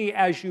with me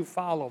as you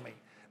follow me.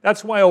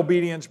 That's why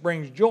obedience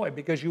brings joy,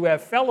 because you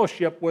have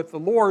fellowship with the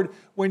Lord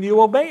when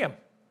you obey him,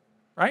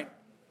 right?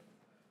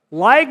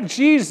 Like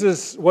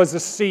Jesus was a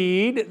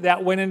seed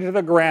that went into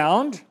the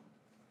ground,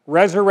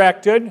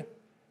 resurrected,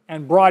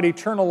 and brought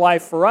eternal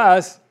life for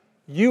us,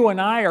 you and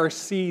I are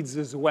seeds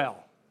as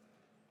well.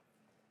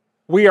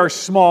 We are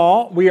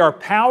small, we are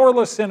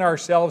powerless in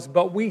ourselves,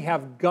 but we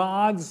have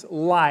God's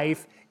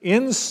life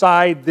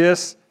inside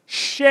this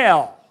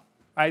shell,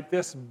 right?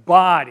 This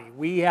body.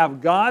 We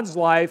have God's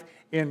life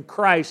in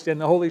Christ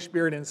and the Holy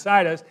Spirit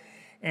inside us,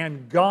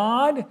 and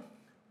God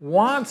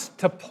wants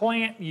to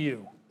plant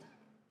you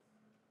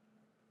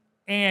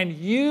and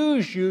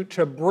use you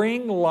to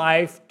bring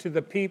life to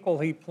the people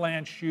he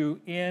plants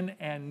you in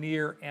and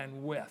near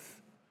and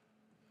with.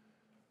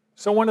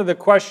 So one of the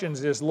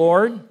questions is,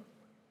 Lord,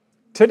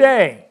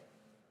 today,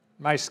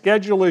 my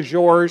schedule is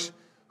yours.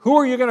 Who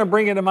are you going to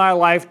bring into my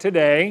life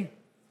today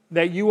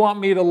that you want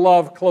me to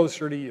love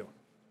closer to you?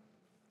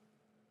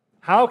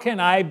 How can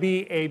I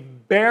be a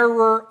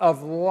bearer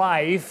of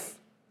life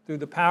through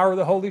the power of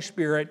the Holy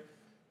Spirit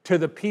to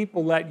the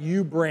people that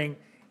you bring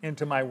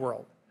into my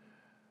world.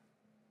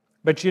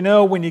 But you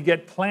know, when you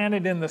get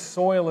planted in the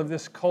soil of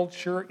this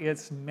culture,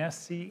 it's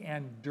messy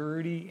and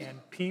dirty, and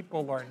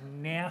people are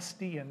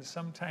nasty, and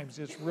sometimes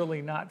it's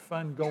really not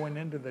fun going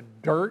into the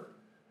dirt.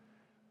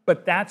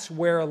 But that's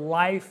where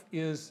life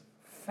is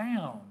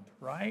found,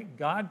 right?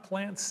 God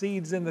plants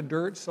seeds in the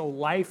dirt so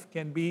life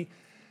can be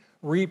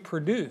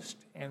reproduced.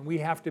 And we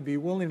have to be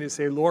willing to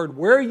say, Lord,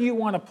 where you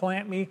want to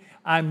plant me,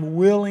 I'm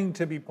willing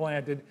to be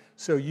planted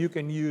so you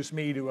can use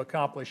me to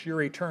accomplish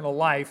your eternal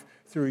life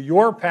through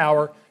your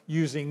power,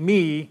 using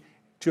me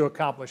to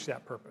accomplish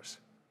that purpose.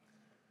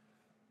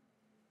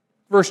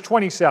 Verse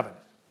 27.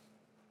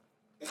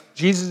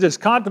 Jesus is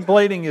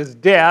contemplating his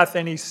death,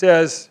 and he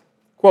says,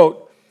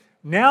 quote,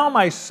 "Now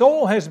my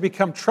soul has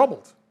become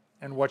troubled,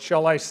 and what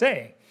shall I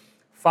say?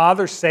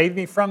 Father, save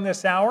me from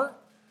this hour?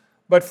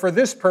 But for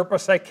this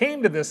purpose I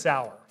came to this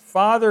hour.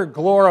 Father,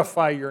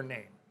 glorify your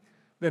name."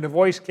 Then a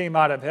voice came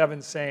out of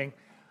heaven saying,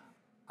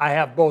 "I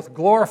have both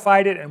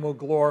glorified it and will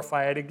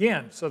glorify it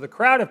again." So the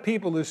crowd of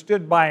people who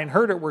stood by and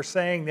heard it were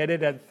saying that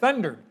it had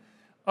thundered.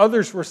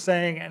 Others were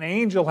saying an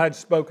angel had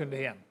spoken to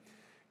him.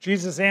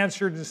 Jesus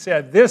answered and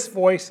said, "This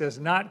voice has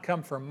not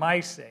come for my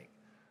sake,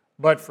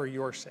 but for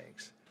your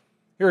sakes."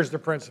 Here's the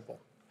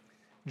principle.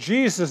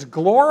 Jesus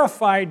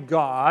glorified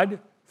God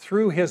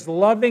through his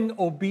loving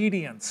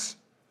obedience,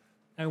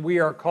 and we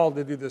are called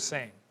to do the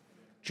same.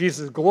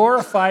 Jesus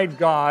glorified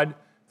God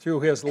through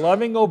his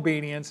loving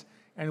obedience,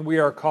 and we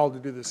are called to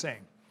do the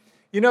same.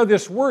 You know,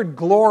 this word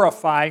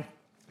glorify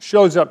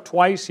shows up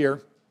twice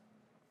here,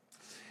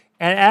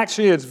 and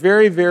actually it's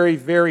very, very,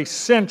 very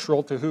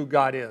central to who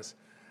God is.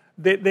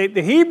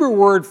 The Hebrew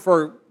word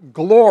for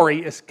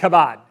glory is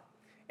kabod,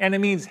 and it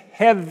means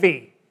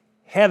heavy,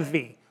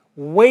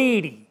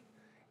 weighty,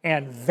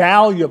 and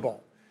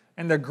valuable.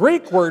 And the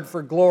Greek word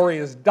for glory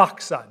is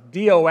doxa,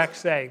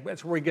 D-O-X-A.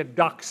 That's where we get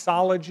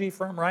doxology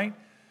from, right?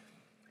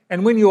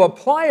 And when you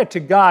apply it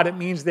to God, it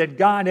means that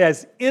God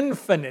has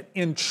infinite,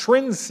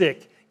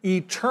 intrinsic,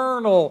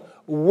 eternal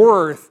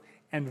worth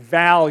and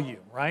value,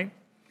 right?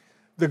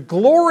 The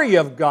glory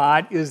of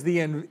God is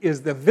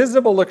the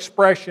visible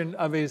expression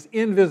of his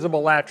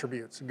invisible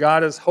attributes.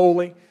 God is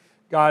holy,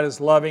 God is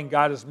loving,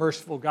 God is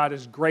merciful, God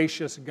is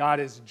gracious, God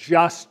is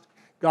just,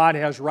 God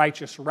has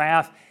righteous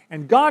wrath,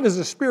 and God is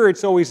a spirit,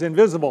 so he's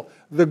invisible.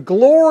 The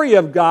glory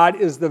of God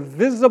is the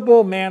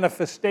visible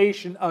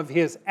manifestation of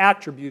his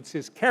attributes,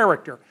 his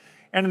character.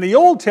 And in the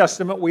Old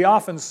Testament, we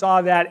often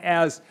saw that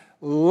as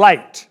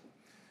light.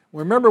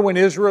 Remember when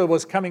Israel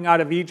was coming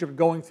out of Egypt,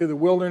 going through the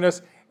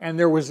wilderness, and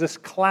there was this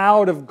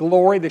cloud of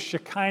glory, the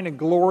Shekinah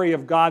glory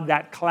of God,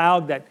 that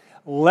cloud that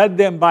led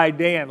them by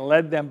day and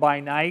led them by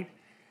night.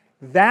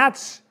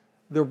 That's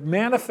the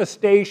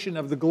manifestation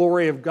of the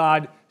glory of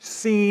God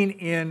seen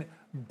in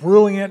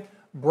brilliant,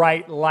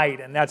 bright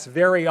light. And that's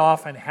very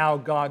often how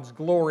God's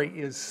glory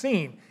is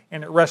seen.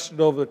 And it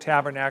rested over the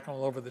tabernacle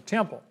and over the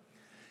temple.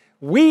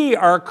 We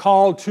are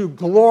called to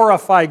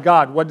glorify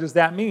God. What does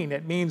that mean?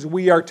 It means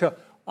we are to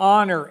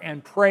honor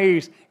and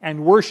praise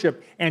and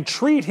worship and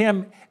treat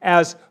him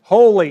as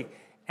holy,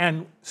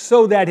 and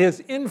so that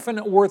his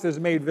infinite worth is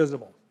made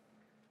visible.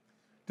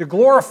 To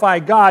glorify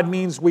God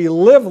means we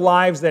live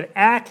lives that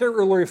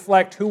accurately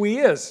reflect who he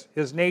is,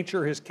 his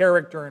nature, his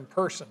character, and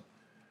person.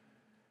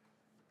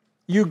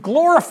 You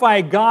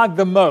glorify God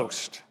the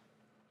most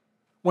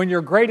when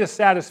your greatest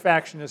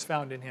satisfaction is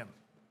found in him.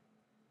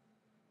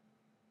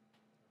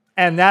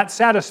 And that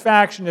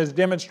satisfaction is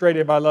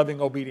demonstrated by loving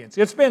obedience.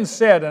 It's been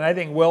said, and I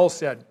think well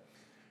said,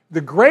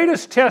 the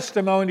greatest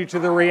testimony to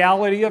the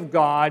reality of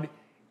God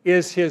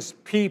is his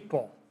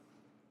people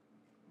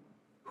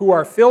who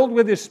are filled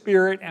with his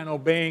Spirit and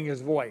obeying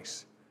his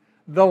voice.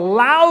 The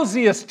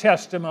lousiest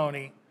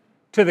testimony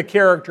to the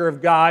character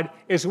of God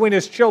is when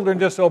his children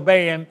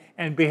disobey him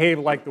and behave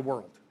like the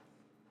world.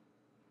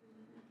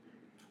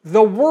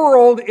 The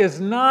world is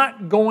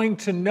not going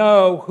to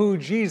know who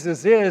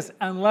Jesus is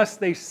unless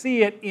they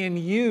see it in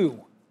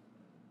you.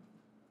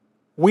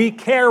 We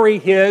carry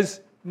his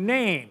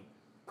name,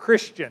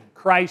 Christian,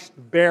 Christ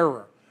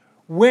bearer.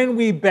 When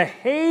we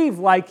behave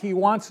like he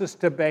wants us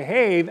to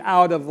behave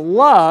out of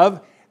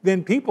love,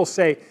 then people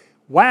say,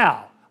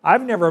 wow,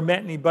 I've never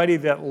met anybody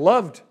that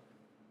loved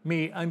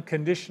me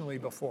unconditionally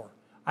before.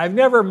 I've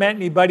never met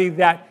anybody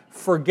that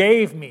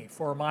forgave me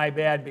for my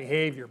bad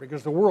behavior,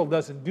 because the world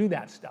doesn't do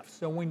that stuff.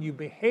 So when you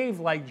behave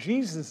like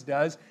Jesus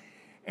does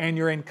and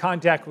you're in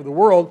contact with the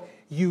world,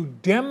 you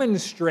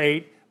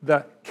demonstrate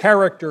the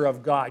character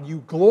of God.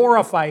 You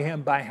glorify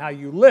him by how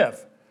you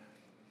live.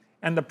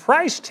 And the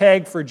price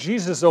tag for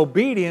Jesus'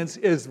 obedience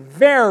is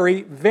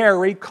very,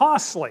 very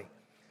costly.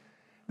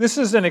 This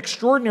is an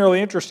extraordinarily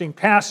interesting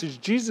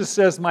passage. Jesus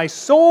says, "My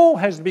soul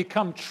has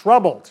become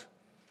troubled."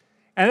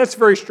 And that's a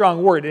very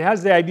strong word. It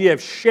has the idea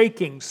of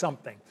shaking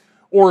something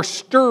or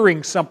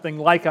stirring something,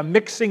 like a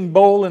mixing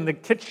bowl in the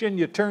kitchen.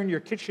 You turn your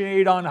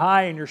KitchenAid on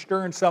high and you're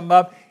stirring something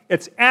up.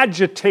 It's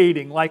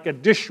agitating like a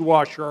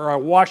dishwasher or a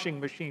washing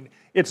machine.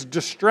 It's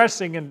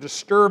distressing and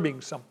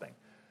disturbing something.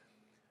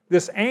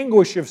 This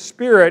anguish of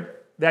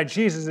spirit that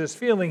Jesus is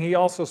feeling,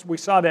 we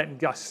saw that in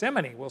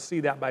Gethsemane. We'll see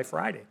that by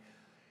Friday.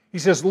 He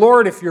says,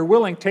 Lord, if you're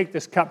willing, take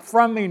this cup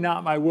from me,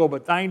 not my will,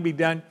 but thine be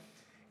done.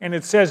 And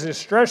it says his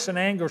stress and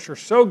anguish are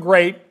so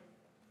great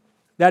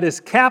that his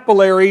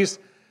capillaries,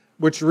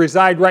 which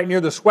reside right near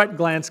the sweat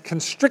glands,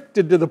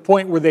 constricted to the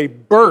point where they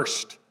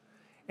burst,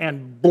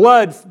 and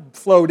blood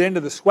flowed into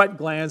the sweat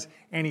glands,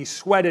 and he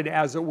sweated,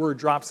 as it were,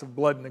 drops of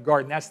blood in the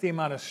garden. That's the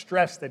amount of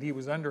stress that he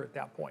was under at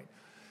that point.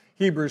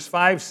 Hebrews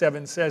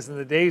 5:7 says, in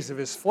the days of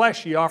his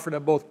flesh he offered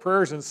up both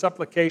prayers and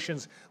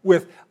supplications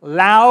with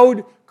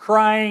loud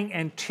crying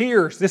and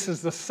tears. This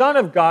is the Son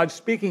of God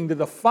speaking to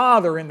the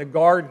Father in the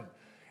garden.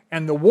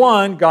 And the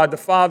one, God the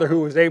Father,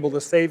 who was able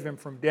to save him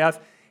from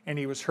death, and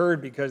he was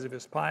heard because of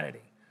his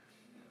piety.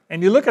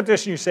 And you look at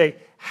this and you say,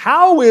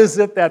 how is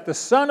it that the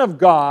Son of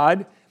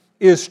God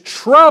is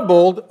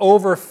troubled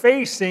over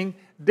facing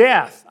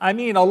death? I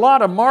mean, a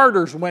lot of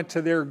martyrs went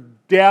to their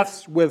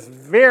deaths with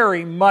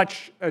very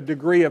much a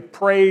degree of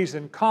praise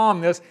and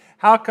calmness.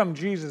 How come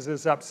Jesus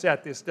is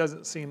upset? This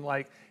doesn't seem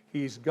like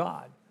he's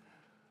God.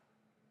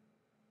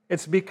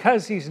 It's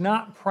because he's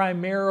not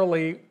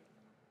primarily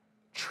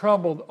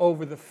troubled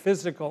over the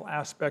physical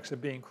aspects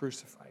of being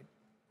crucified.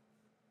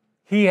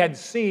 He had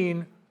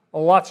seen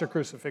lots of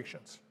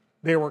crucifixions.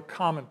 They were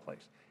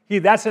commonplace.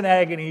 That's an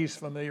agony he's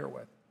familiar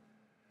with.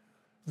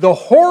 The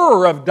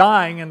horror of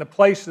dying in the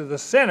place of the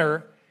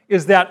sinner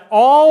is that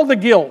all the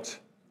guilt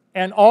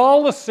and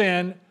all the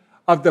sin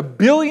of the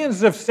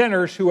billions of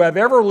sinners who have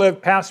ever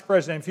lived, past,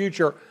 present, and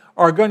future,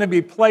 are going to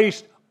be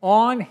placed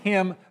on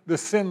him, the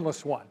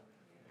sinless one.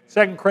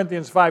 2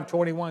 Corinthians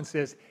 5:21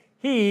 says,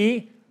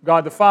 He,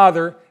 God the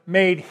Father,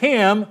 made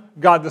him,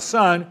 God the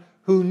Son,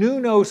 who knew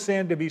no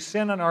sin, to be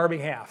sin on our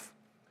behalf,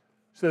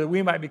 so that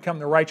we might become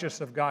the righteousness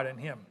of God in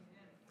him.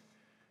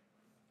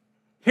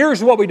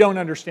 Here's what we don't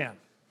understand.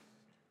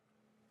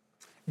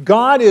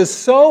 God is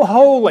so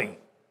holy,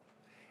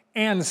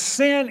 and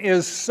sin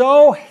is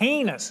so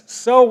heinous,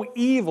 so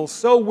evil,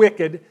 so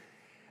wicked,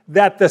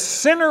 that the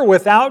sinner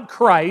without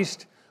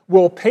Christ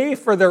will pay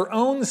for their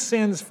own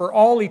sins for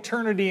all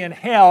eternity in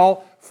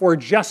hell for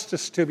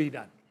justice to be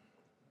done.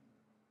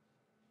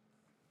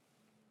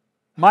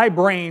 My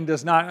brain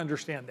does not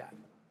understand that.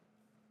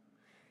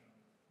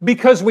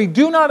 Because we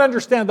do not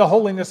understand the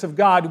holiness of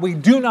God, we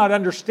do not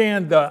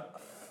understand the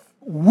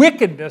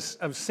wickedness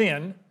of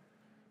sin,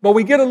 but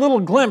we get a little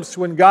glimpse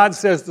when God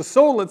says, the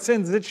soul that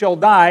sins, it shall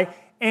die,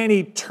 and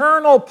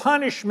eternal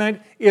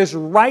punishment is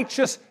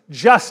righteous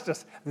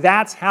justice.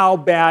 That's how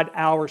bad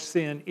our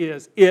sin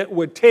is. It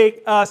would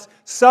take us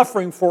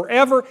suffering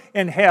forever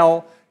in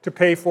hell to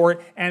pay for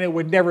it, and it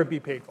would never be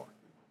paid for.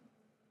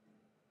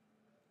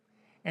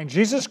 And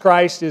Jesus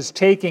Christ is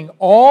taking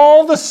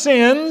all the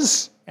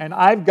sins, and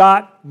I've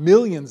got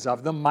millions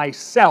of them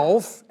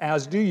myself,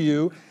 as do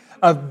you,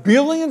 of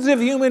billions of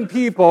human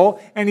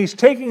people, and he's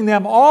taking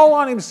them all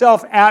on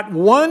himself at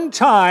one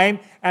time,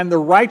 and the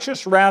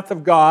righteous wrath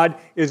of God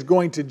is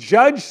going to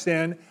judge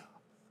sin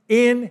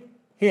in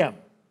him.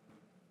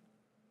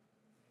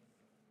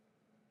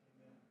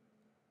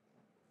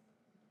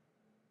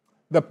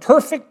 The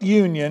perfect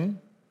union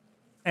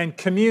and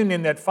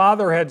communion that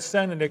Father had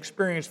Son and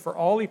experienced for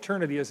all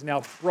eternity is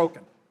now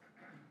broken.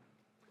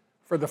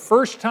 For the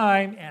first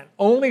time and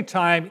only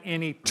time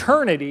in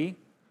eternity,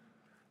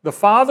 the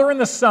Father and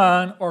the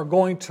Son are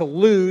going to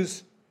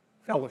lose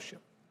fellowship.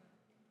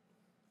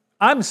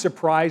 I'm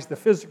surprised the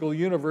physical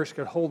universe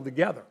could hold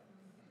together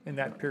in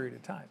that period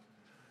of time.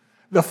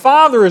 The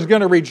Father is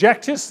going to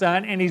reject His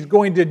Son, and He's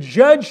going to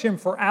judge Him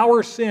for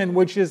our sin,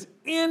 which is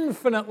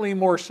infinitely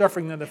more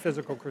suffering than the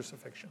physical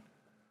crucifixion.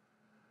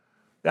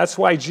 That's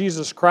why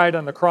Jesus cried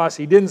on the cross.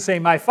 He didn't say,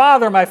 my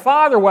Father,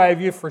 why have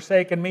you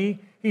forsaken me?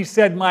 He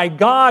said, my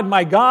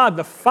God,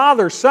 the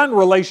Father-Son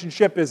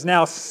relationship is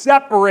now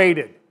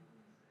separated.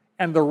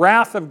 And the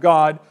wrath of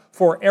God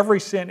for every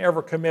sin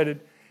ever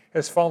committed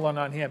has fallen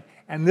on Him.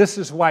 And this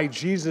is why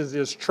Jesus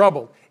is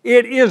troubled.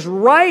 It is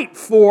right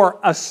for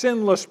a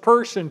sinless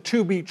person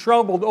to be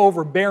troubled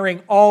over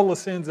bearing all the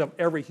sins of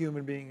every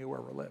human being who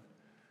ever lived.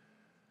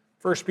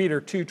 1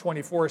 Peter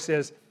 2:24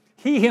 says,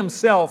 He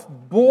Himself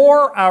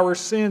bore our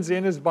sins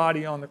in His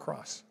body on the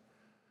cross,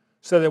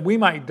 so that we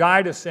might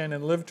die to sin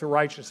and live to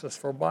righteousness,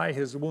 for by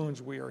His wounds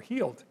we are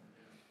healed.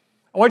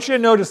 I want you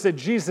to notice that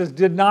Jesus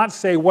did not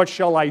say, what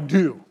shall I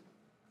do?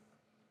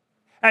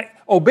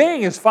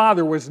 Obeying His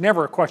Father was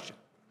never a question.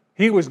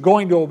 He was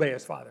going to obey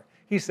His Father.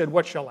 He said,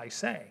 what shall I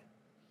say?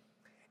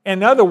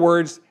 In other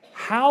words,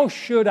 how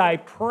should I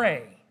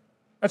pray?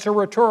 That's a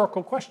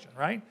rhetorical question,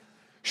 right?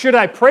 Should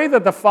I pray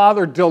that the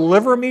Father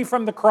deliver me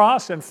from the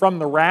cross and from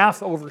the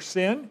wrath over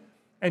sin?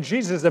 And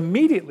Jesus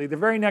immediately, the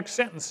very next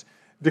sentence,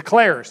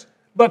 declares,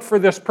 but for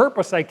this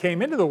purpose I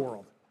came into the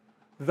world.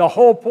 The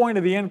whole point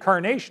of the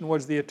incarnation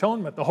was the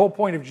atonement. The whole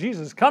point of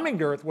Jesus coming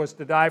to earth was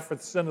to die for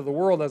the sin of the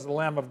world as the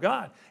Lamb of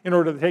God in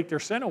order to take their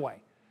sin away.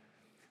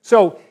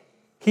 So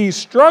he's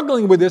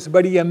struggling with this,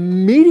 but he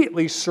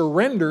immediately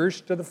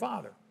surrenders to the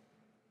Father,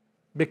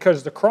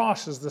 because the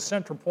cross is the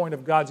central point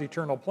of God's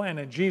eternal plan,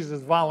 and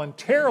Jesus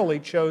voluntarily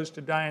chose to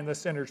die in the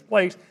sinner's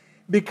place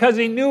because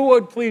he knew it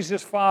would please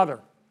his Father.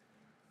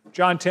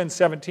 John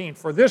 10:17,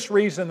 for this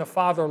reason the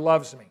Father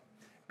loves me,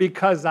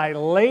 because I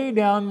lay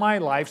down my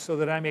life so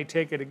that I may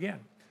take it again.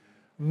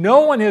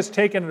 No one has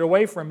taken it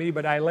away from me,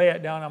 but I lay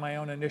it down on my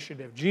own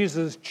initiative.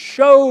 Jesus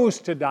chose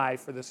to die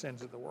for the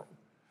sins of the world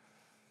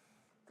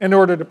in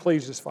order to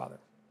please his Father.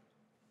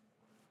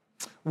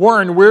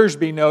 Warren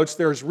Wiersbe notes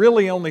there's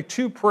really only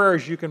two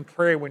prayers you can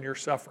pray when you're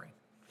suffering.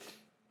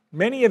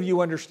 Many of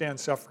you understand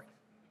suffering.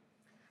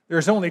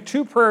 There's only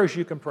two prayers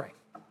you can pray.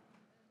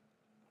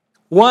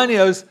 One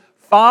is,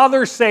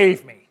 Father,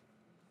 save me.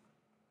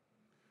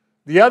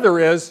 The other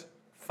is,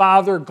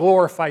 Father,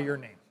 glorify your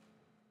name.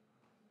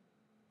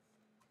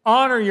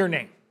 Honor your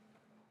name.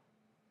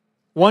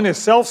 One is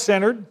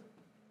self-centered,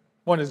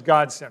 one is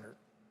God-centered.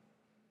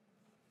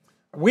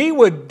 We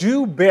would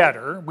do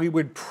better, we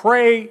would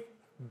pray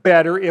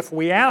better if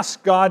we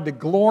ask God to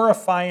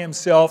glorify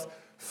himself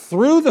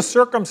through the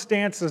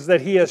circumstances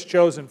that he has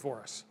chosen for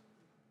us,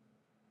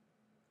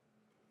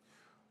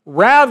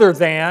 rather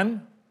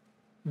than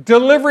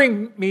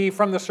delivering me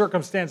from the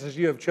circumstances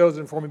you have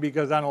chosen for me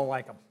because I don't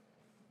like them.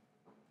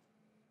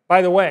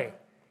 By the way,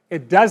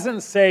 it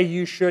doesn't say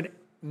you should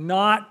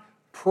not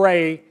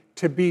pray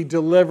to be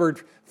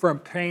delivered from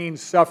pain,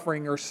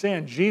 suffering, or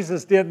sin.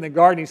 Jesus did in the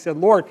garden. He said,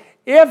 Lord,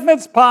 if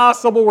it's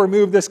possible,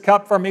 remove this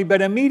cup from me.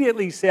 But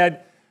immediately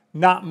said,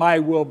 not my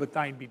will, but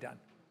thine be done.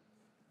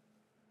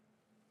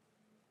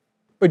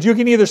 But you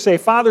can either say,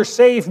 Father,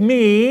 save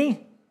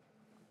me.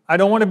 I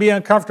don't want to be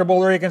uncomfortable.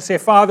 Or you can say,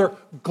 Father,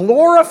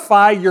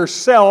 glorify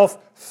yourself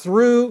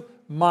through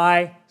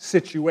my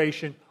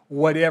situation,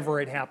 whatever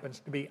it happens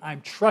to be.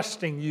 I'm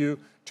trusting you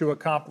to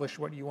accomplish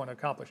what you want to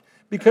accomplish.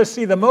 Because,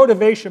 see, the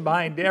motivation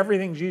behind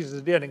everything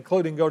Jesus did,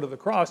 including go to the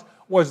cross,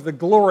 was the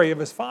glory of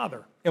his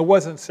Father. It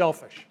wasn't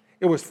selfish.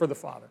 It was for the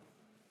Father.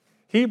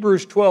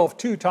 Hebrews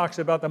 12:2 talks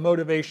about the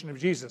motivation of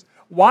Jesus.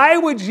 Why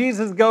would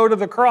Jesus go to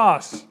the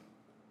cross?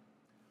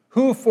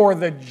 Who for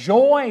the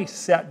joy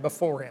set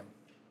before him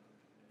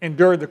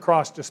endured the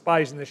cross,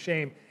 despising the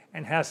shame,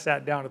 and has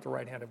sat down at the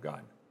right hand of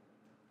God.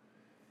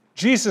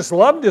 Jesus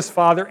loved his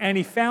Father, and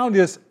he found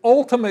his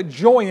ultimate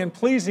joy in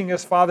pleasing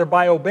his Father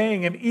by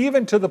obeying him,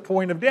 even to the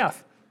point of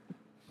death.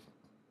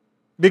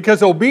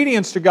 Because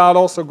obedience to God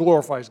also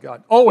glorifies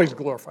God, always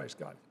glorifies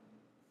God.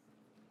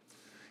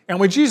 And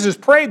when Jesus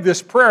prayed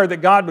this prayer that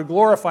God would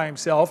glorify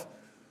himself,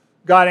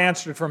 God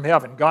answered from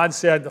heaven. God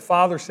said, the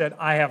Father said,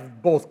 I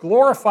have both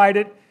glorified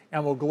it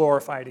and will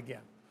glorify it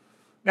again.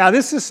 Now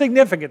this is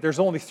significant. There's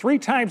only 3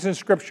 times in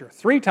Scripture,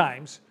 3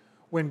 times,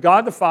 when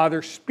God the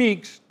Father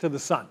speaks to the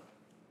Son.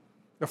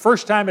 The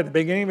first time at the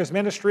beginning of his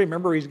ministry,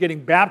 remember he's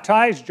getting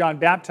baptized, John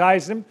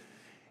baptized him,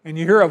 and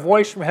you hear a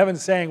voice from heaven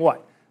saying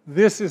what?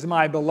 This is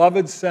my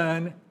beloved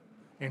Son,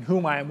 in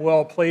whom I am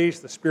well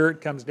pleased. The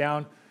Spirit comes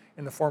down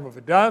in the form of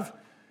a dove.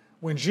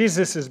 When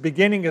Jesus is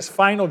beginning his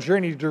final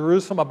journey to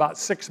Jerusalem about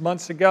 6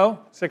 months ago,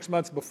 6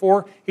 months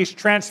before, he's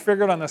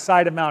transfigured on the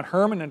side of Mount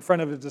Hermon in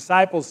front of his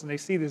disciples, and they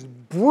see this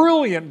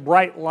brilliant,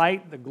 bright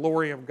light, the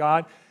glory of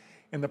God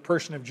in the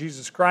person of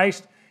Jesus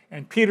Christ.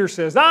 And Peter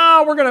says,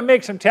 we're going to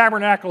make some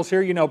tabernacles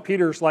here. You know,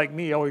 Peter's like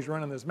me, always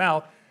running his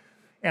mouth.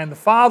 And the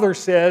Father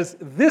says,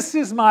 this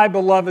is my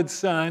beloved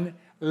Son.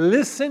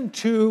 Listen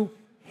to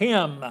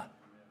him,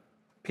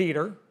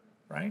 Peter,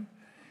 right?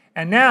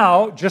 And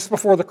now, just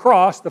before the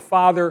cross, the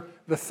Father,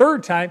 the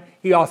third time,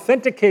 he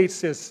authenticates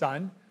his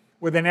Son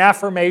with an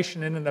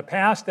affirmation, and in the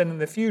past and in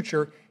the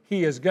future,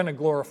 he is going to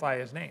glorify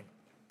his name.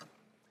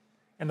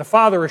 And the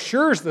Father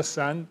assures the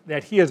Son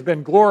that he has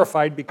been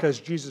glorified because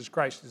Jesus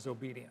Christ is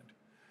obedient.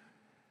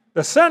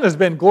 The Son has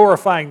been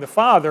glorifying the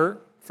Father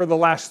for the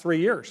last 3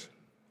 years.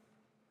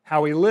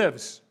 How he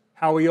lives,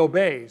 how he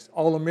obeys,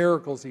 all the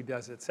miracles he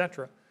does,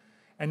 etc.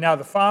 And now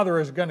the Father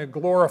is going to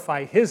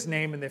glorify his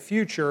name in the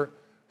future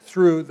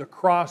through the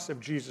cross of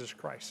Jesus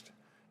Christ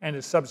and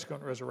his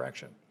subsequent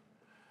resurrection.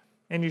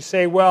 And you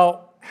say,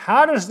 well,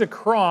 how does the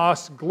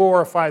cross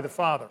glorify the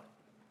Father?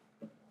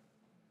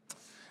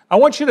 I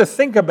want you to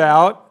think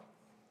about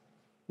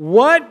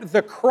what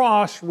the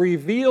cross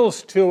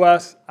reveals to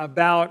us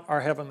about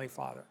our Heavenly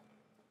Father.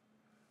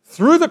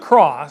 Through the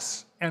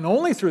cross, and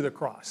only through the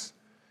cross,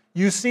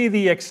 you see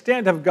the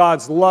extent of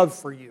God's love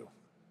for you.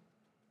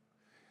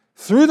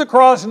 Through the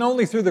cross and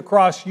only through the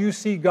cross, you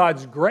see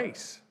God's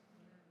grace,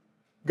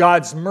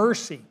 God's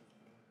mercy.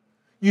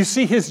 You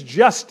see his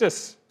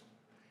justice,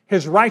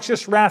 his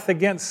righteous wrath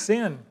against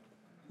sin.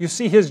 You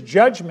see his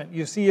judgment.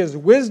 You see his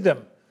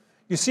wisdom.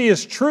 You see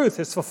his truth,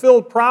 his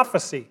fulfilled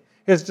prophecy,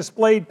 his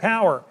displayed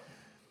power.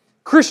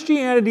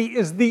 Christianity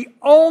is the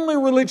only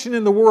religion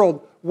in the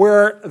world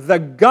where the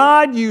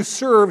God you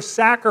serve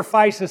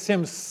sacrifices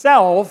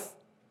himself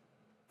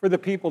for the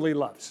people he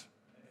loves.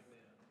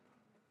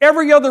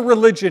 Every other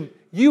religion,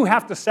 you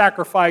have to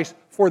sacrifice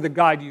for the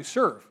God you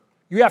serve.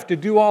 You have to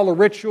do all the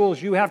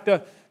rituals, you have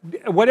to,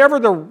 whatever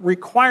the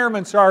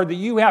requirements are that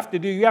you have to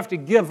do, you have to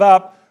give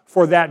up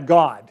for that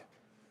God.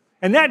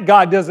 And that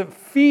God doesn't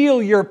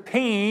feel your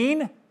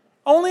pain.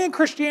 Only in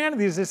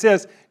Christianity, as it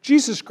says,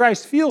 Jesus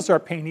Christ feels our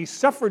pain. He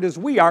suffered as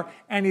we are,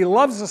 and he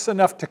loves us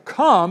enough to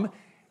come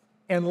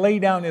and lay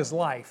down his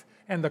life.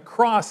 And the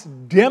cross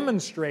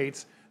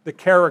demonstrates the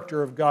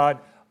character of God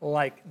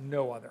like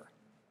no other.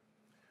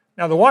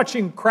 Now, the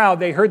watching crowd,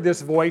 they heard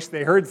this voice,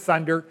 they heard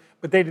thunder,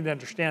 but they didn't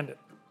understand it.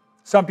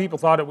 Some people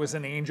thought it was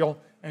an angel,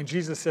 and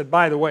Jesus said,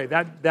 by the way,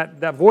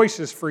 that voice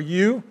is for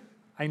you.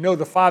 I know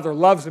the Father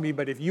loves me,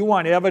 but if you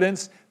want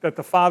evidence that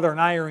the Father and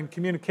I are in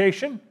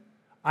communication,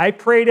 I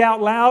prayed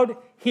out loud,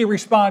 he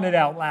responded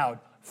out loud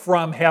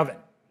from heaven.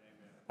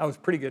 That was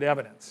pretty good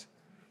evidence.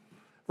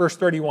 Verse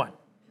 31.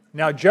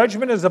 Now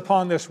judgment is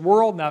upon this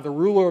world. Now the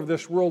ruler of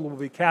this world will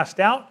be cast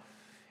out.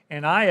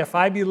 And I, if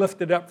I be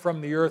lifted up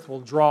from the earth, will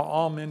draw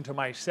all men to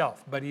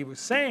myself. But he was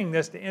saying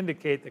this to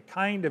indicate the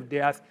kind of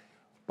death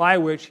by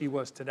which he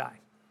was to die.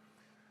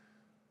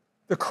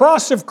 The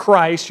cross of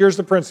Christ, here's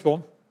the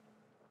principle.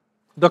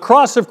 The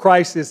cross of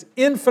Christ is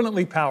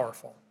infinitely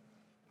powerful.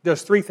 It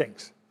does three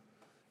things.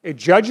 It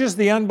judges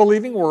the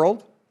unbelieving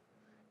world.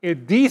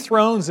 It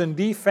dethrones and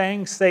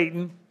defangs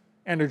Satan,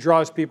 and it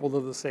draws people to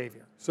the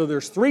Savior. So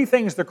there's three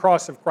things the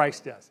cross of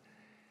Christ does.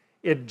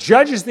 It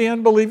judges the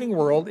unbelieving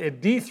world,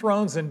 it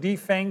dethrones and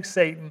defangs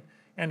Satan,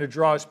 and it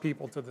draws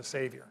people to the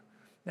Savior.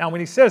 Now, when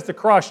he says the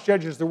cross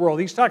judges the world,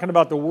 he's talking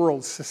about the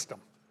world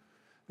system.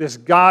 This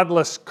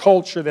godless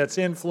culture that's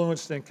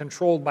influenced and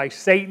controlled by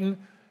Satan,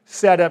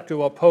 set up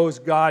to oppose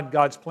God,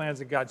 God's plans,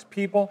 and God's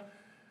people.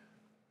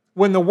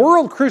 When the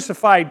world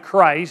crucified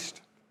Christ,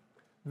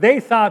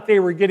 they thought they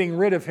were getting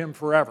rid of him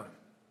forever.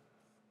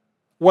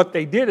 What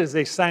they did is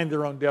they signed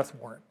their own death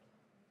warrant.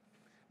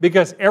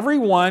 Because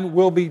everyone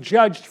will be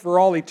judged for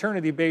all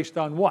eternity based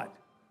on what?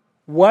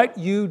 What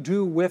you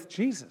do with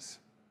Jesus.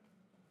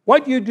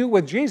 What you do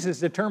with Jesus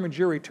determines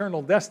your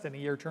eternal destiny,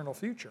 your eternal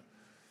future.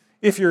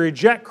 If you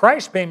reject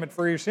Christ's payment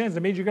for your sins,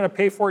 it means you're going to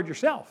pay for it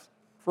yourself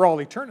for all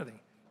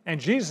eternity. And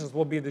Jesus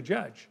will be the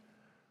judge.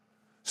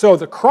 So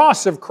the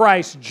cross of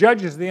Christ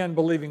judges the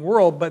unbelieving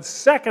world, but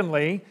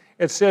secondly,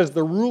 it says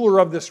the ruler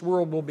of this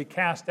world will be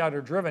cast out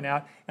or driven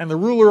out, and the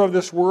ruler of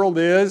this world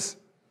is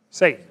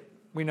Satan.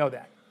 We know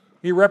that.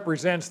 He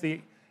represents the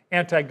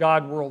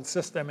anti-God world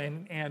system,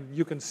 and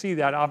you can see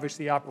that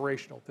obviously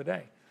operational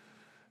today.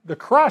 The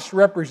cross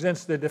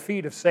represents the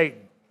defeat of Satan.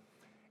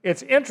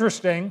 It's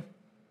interesting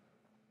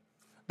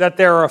that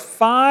there are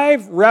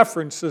 5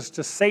 references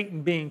to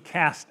Satan being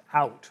cast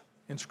out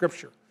in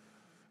Scripture.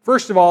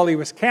 First of all, he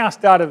was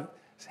cast out of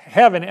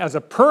heaven as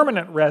a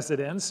permanent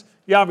residence.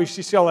 He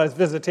obviously still has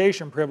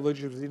visitation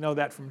privileges, you know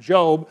that from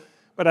Job,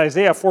 but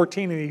Isaiah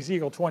 14 and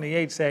Ezekiel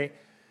 28 say,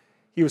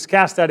 he was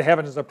cast out of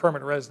heaven as a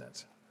permanent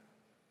residence.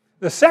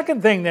 The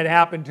second thing that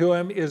happened to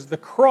him is the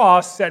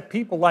cross set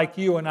people like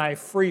you and I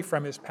free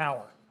from his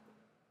power.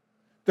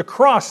 The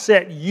cross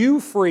set you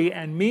free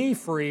and me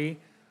free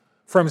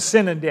from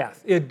sin and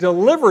death. It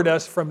delivered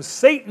us from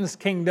Satan's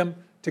kingdom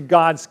to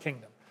God's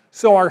kingdom.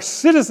 So our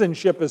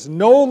citizenship is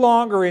no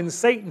longer in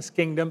Satan's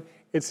kingdom,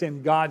 it's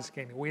in God's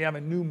kingdom. We have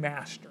a new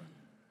master.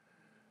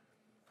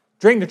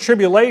 During the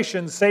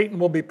tribulation, Satan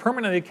will be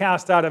permanently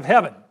cast out of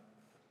heaven.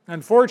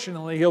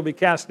 Unfortunately, he'll be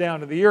cast down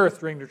to the earth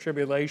during the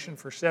tribulation.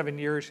 For 7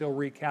 years, he'll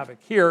wreak havoc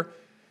here.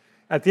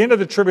 At the end of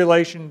the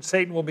tribulation,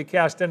 Satan will be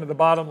cast into the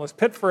bottomless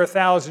pit for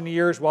 1,000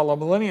 years while the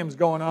millennium's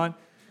going on.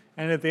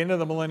 And at the end of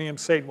the millennium,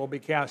 Satan will be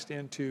cast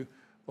into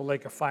the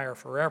lake of fire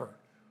forever.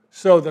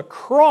 So the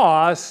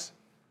cross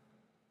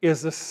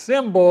is a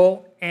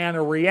symbol and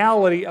a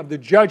reality of the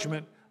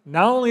judgment,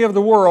 not only of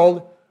the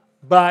world,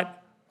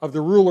 but of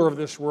the ruler of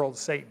this world,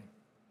 Satan.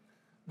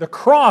 The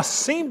cross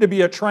seemed to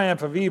be a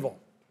triumph of evil.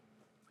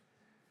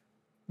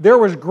 There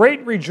was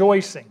great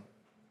rejoicing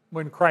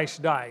when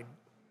Christ died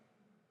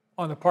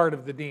on the part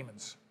of the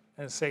demons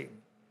and Satan.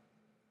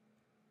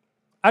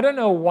 I don't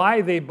know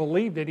why they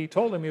believed it. He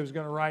told them he was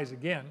going to rise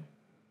again.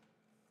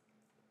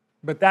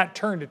 But that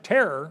turned to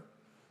terror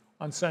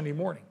on Sunday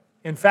morning.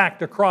 In fact,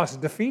 the cross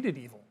defeated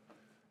evil,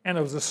 and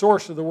it was the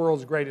source of the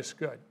world's greatest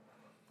good.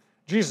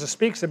 Jesus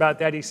speaks about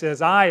that. He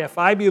says, I, if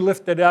I be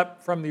lifted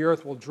up from the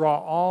earth, will draw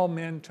all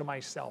men to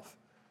myself.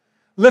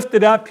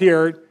 Lifted up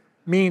here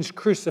means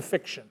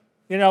crucifixion.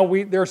 You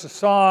know, there's a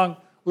song,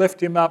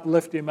 lift him up,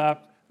 lift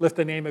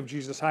the name of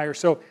Jesus higher.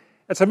 So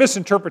it's a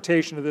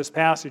misinterpretation of this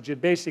passage. It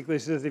basically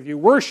says if you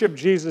worship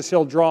Jesus,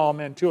 he'll draw all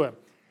men to him.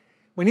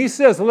 When he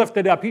says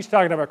lifted up, he's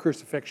talking about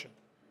crucifixion.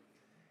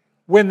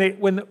 When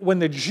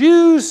the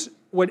Jews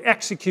would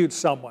execute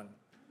someone,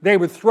 they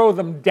would throw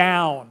them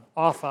down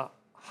off a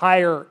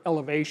higher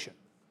elevation.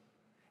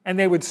 And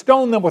they would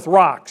stone them with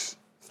rocks,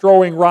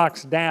 throwing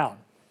rocks down.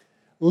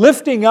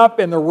 Lifting up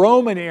in the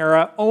Roman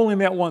era only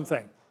meant one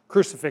thing.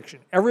 Crucifixion.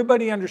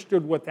 Everybody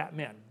understood what that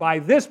meant. By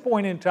this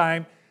point in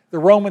time, the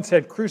Romans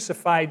had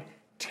crucified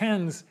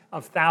tens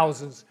of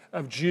thousands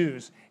of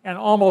Jews, and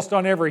almost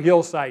on every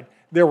hillside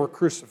there were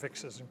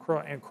crucifixes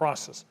and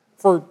crosses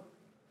for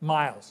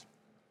miles.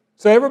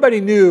 So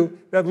everybody knew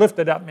that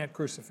lifted up meant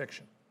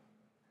crucifixion.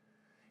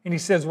 And he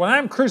says, when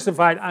I'm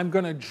crucified, I'm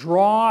going to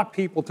draw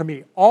people to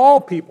me, all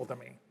people to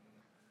me.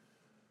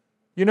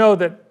 You know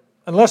that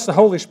unless the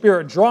Holy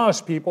Spirit draws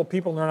people,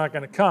 people are not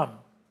going to come.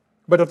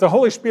 But if the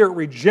Holy Spirit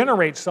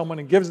regenerates someone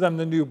and gives them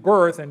the new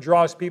birth and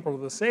draws people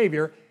to the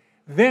Savior,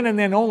 then and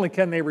then only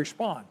can they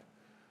respond.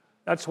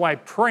 That's why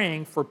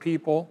praying for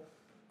people,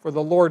 for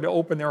the Lord to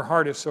open their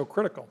heart is so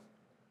critical.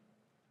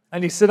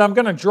 And he said, I'm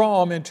going to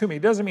draw them into me.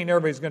 It doesn't mean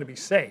everybody's going to be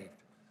saved.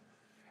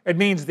 It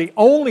means the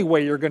only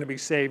way you're going to be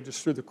saved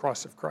is through the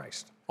cross of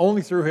Christ,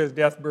 only through his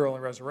death, burial,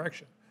 and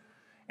resurrection.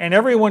 And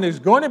everyone who's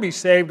going to be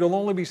saved will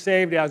only be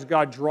saved as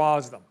God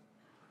draws them.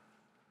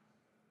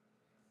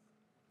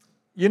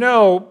 You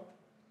know,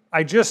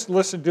 I just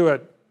listened to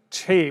a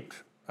tape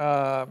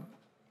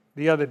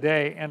the other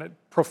day, and it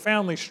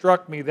profoundly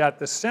struck me that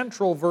the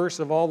central verse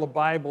of all the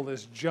Bible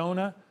is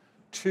Jonah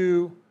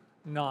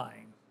 2:9.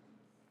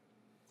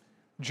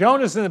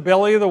 Jonah's in the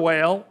belly of the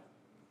whale.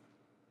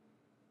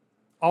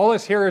 All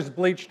his hair is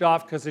bleached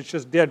off because it's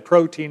just dead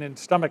protein, and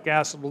stomach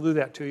acid will do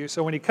that to you.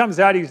 So when he comes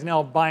out, he's an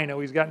albino.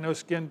 He's got no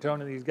skin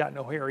tone, and he's got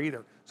no hair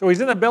either. So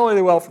he's in the belly of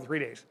the whale for 3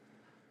 days.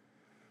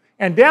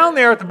 And down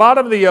there at the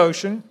bottom of the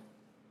ocean,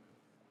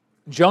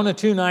 Jonah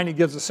 2:9, he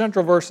gives the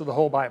central verse of the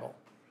whole Bible.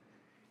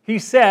 He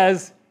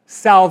says,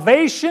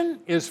 salvation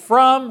is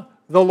from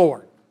the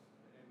Lord.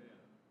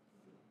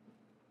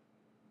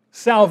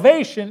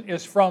 Salvation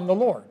is from the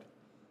Lord.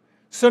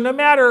 So no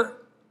matter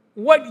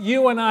what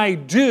you and I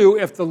do,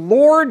 if the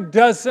Lord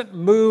doesn't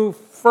move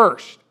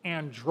first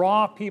and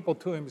draw people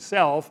to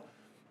himself,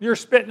 you're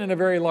spitting in a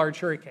very large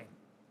hurricane.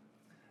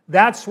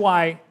 That's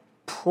why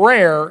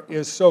prayer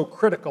is so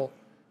critical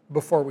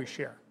before we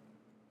share.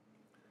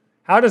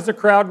 How does the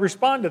crowd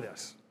respond to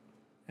this?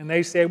 And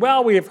they say,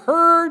 well, we have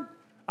heard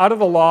out of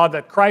the law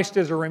that Christ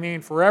is to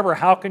remain forever.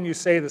 How can you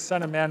say the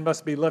Son of Man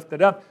must be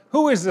lifted up?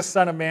 Who is the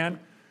Son of Man?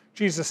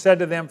 Jesus said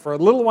to them, for a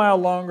little while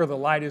longer the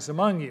light is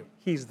among you.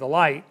 He's the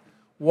light.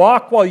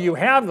 Walk while you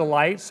have the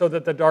light so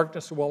that the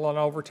darkness will not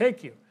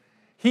overtake you.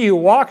 He who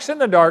walks in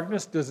the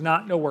darkness does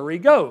not know where he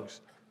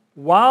goes.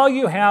 While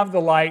you have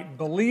the light,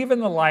 believe in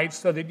the light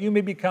so that you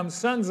may become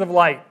sons of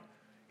light.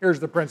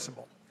 Here's the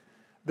principle.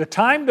 The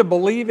time to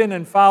believe in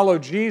and follow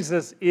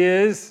Jesus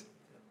is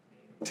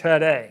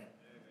today.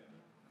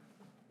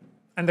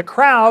 And the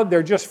crowd,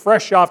 they're just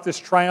fresh off this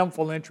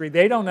triumphal entry.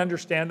 They don't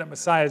understand that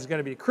Messiah is going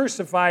to be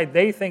crucified.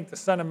 They think the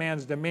Son of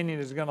Man's dominion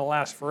is going to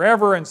last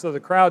forever. And so the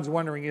crowd's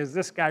wondering, is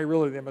this guy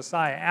really the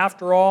Messiah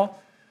after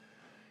all?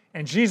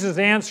 And Jesus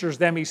answers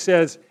them. He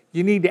says,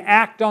 you need to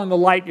act on the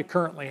light you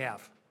currently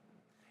have.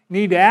 You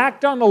need to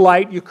act on the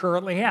light you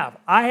currently have.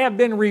 I have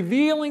been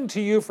revealing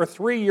to you for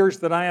 3 years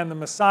that I am the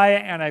Messiah,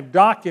 and I've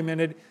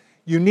documented.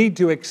 You need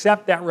to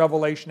accept that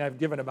revelation I've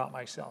given about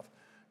myself.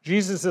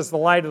 Jesus is the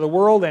light of the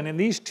world, and in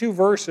these 2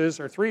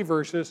 verses, or 3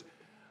 verses,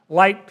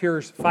 light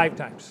appears 5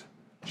 times.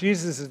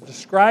 Jesus is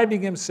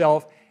describing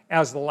himself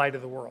as the light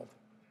of the world.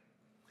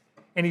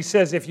 And he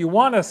says, if you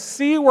want to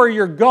see where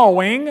you're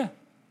going,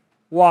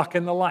 walk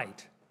in the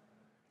light.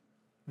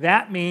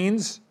 That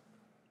means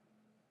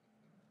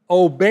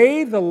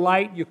obey the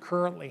light you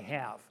currently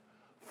have.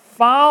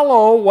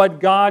 Follow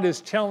what God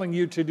is telling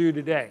you to do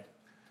today.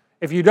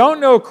 If you don't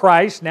know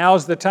Christ,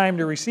 now's the time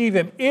to receive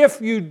him.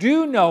 If you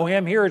do know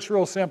him, here it's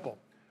real simple.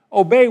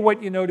 Obey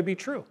what you know to be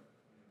true.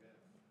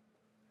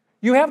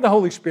 You have the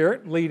Holy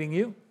Spirit leading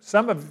you.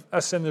 Some of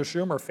us in this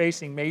room are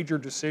facing major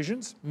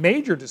decisions.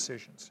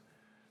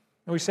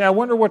 And we say, I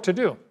wonder what to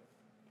do.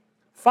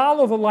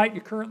 Follow the light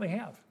you currently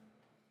have.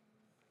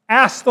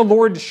 Ask the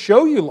Lord to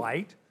show you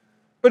light,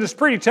 but it's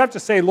pretty tough to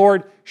say,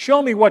 Lord,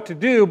 show me what to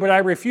do, but I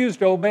refuse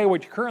to obey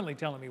what you're currently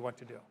telling me what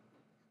to do.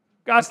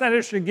 God's not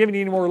interested in giving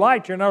you any more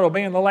light. You're not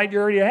obeying the light you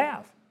already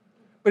have.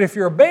 But if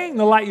you're obeying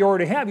the light you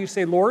already have, you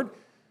say, Lord,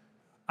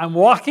 I'm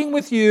walking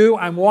with you.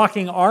 I'm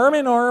walking arm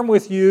in arm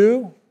with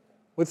you,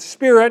 with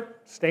Spirit.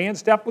 Stay in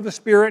step with the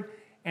Spirit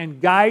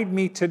and guide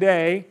me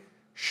today.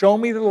 Show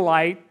me the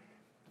light.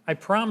 I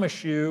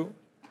promise you,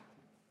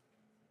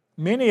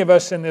 many of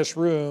us in this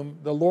room,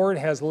 the Lord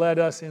has led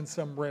us in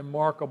some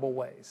remarkable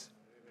ways.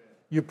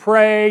 You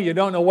pray, you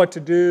don't know what to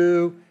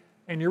do,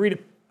 and you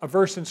read a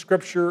verse in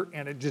Scripture,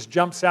 and it just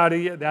jumps out at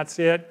you. That's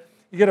it.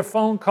 You get a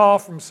phone call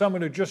from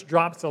someone who just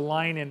drops a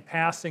line in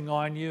passing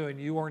on you,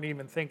 and you weren't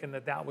even thinking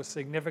that that was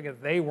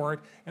significant. They weren't.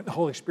 And the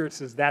Holy Spirit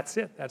says, that's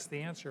it. That's the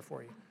answer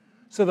for you.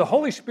 So the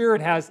Holy Spirit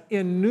has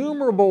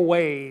innumerable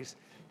ways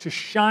to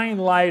shine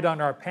light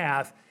on our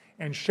path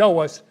and show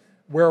us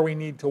where we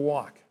need to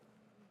walk.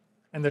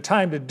 And the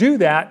time to do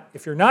that,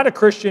 if you're not a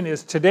Christian,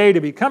 is today to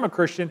become a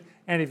Christian.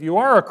 And if you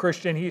are a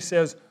Christian, he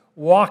says,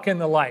 walk in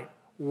the light.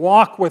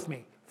 Walk with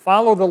me.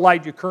 Follow the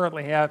light you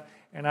currently have,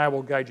 and I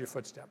will guide your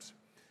footsteps.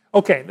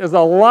 Okay, there's a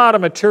lot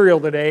of material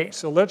today,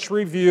 so let's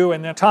review,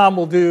 and then Tom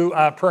will do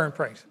prayer and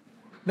praise.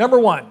 Number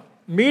 1,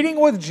 meeting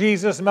with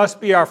Jesus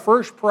must be our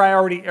first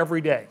priority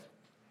every day.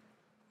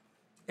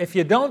 If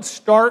you don't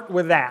start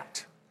with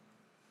that,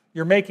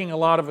 you're making a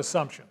lot of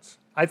assumptions.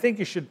 I think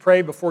you should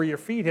pray before your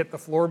feet hit the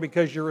floor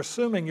because you're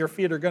assuming your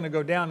feet are going to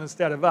go down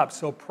instead of up.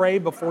 So pray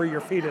before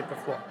your feet hit the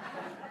floor.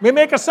 We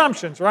make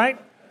assumptions, right?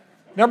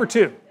 Number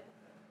 2,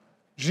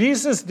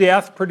 Jesus'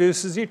 death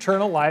produces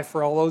eternal life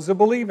for all those who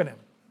believe in him.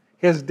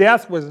 His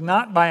death was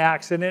not by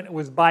accident. It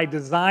was by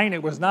design.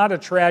 It was not a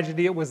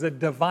tragedy. It was a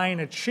divine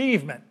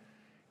achievement.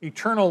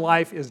 Eternal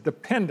life is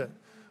dependent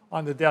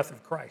on the death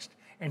of Christ.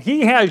 And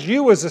He has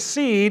you as a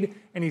seed,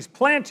 and He's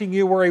planting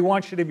you where He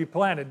wants you to be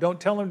planted. Don't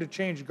tell Him to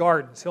change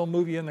gardens. He'll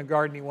move you in the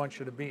garden He wants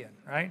you to be in,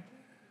 right?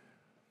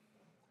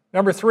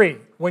 Number 3,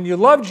 when you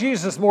love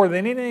Jesus more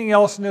than anything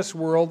else in this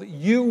world,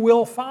 you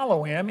will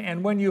follow Him,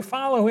 and when you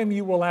follow Him,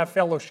 you will have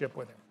fellowship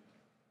with Him.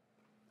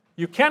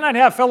 You cannot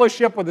have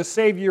fellowship with a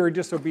Savior you're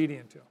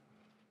disobedient to.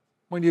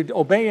 When you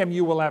obey Him,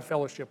 you will have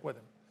fellowship with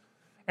Him.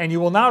 And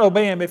you will not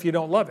obey Him if you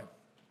don't love Him.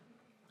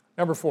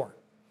 Number 4,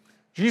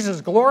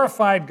 Jesus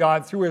glorified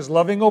God through His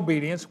loving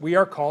obedience. We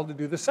are called to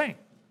do the same.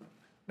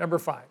 Number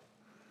 5,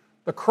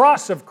 the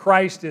cross of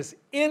Christ is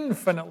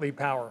infinitely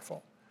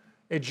powerful.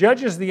 It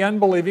judges the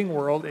unbelieving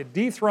world, it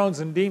dethrones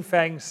and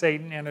defangs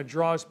Satan, and it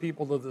draws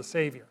people to the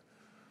Savior.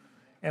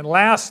 And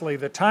lastly,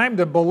 the time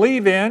to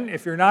believe in,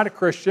 if you're not a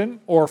Christian,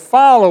 or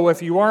follow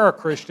if you are a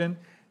Christian,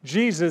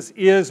 Jesus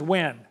is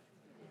when?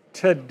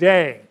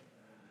 Today.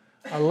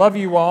 I love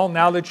you all.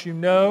 Now that you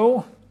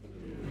know,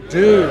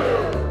 do.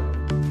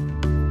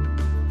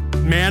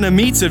 Manna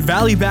meets at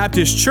Valley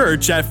Baptist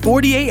Church at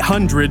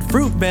 4800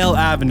 Fruitvale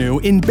Avenue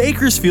in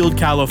Bakersfield,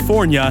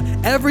 California,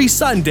 every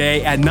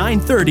Sunday at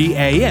 9:30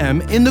 a.m.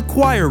 in the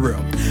choir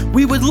room.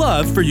 We would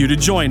love for you to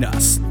join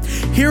us.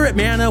 Here at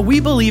Manna, we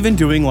believe in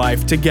doing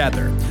life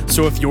together.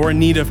 So if you're in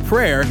need of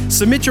prayer,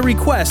 submit your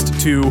request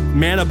to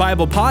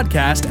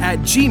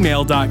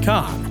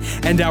mannabiblepodcast@gmail.com,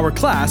 and our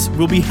class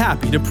will be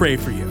happy to pray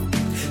for you.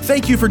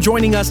 Thank you for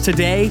joining us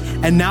today,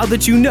 and now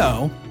that you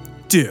know,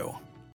 do.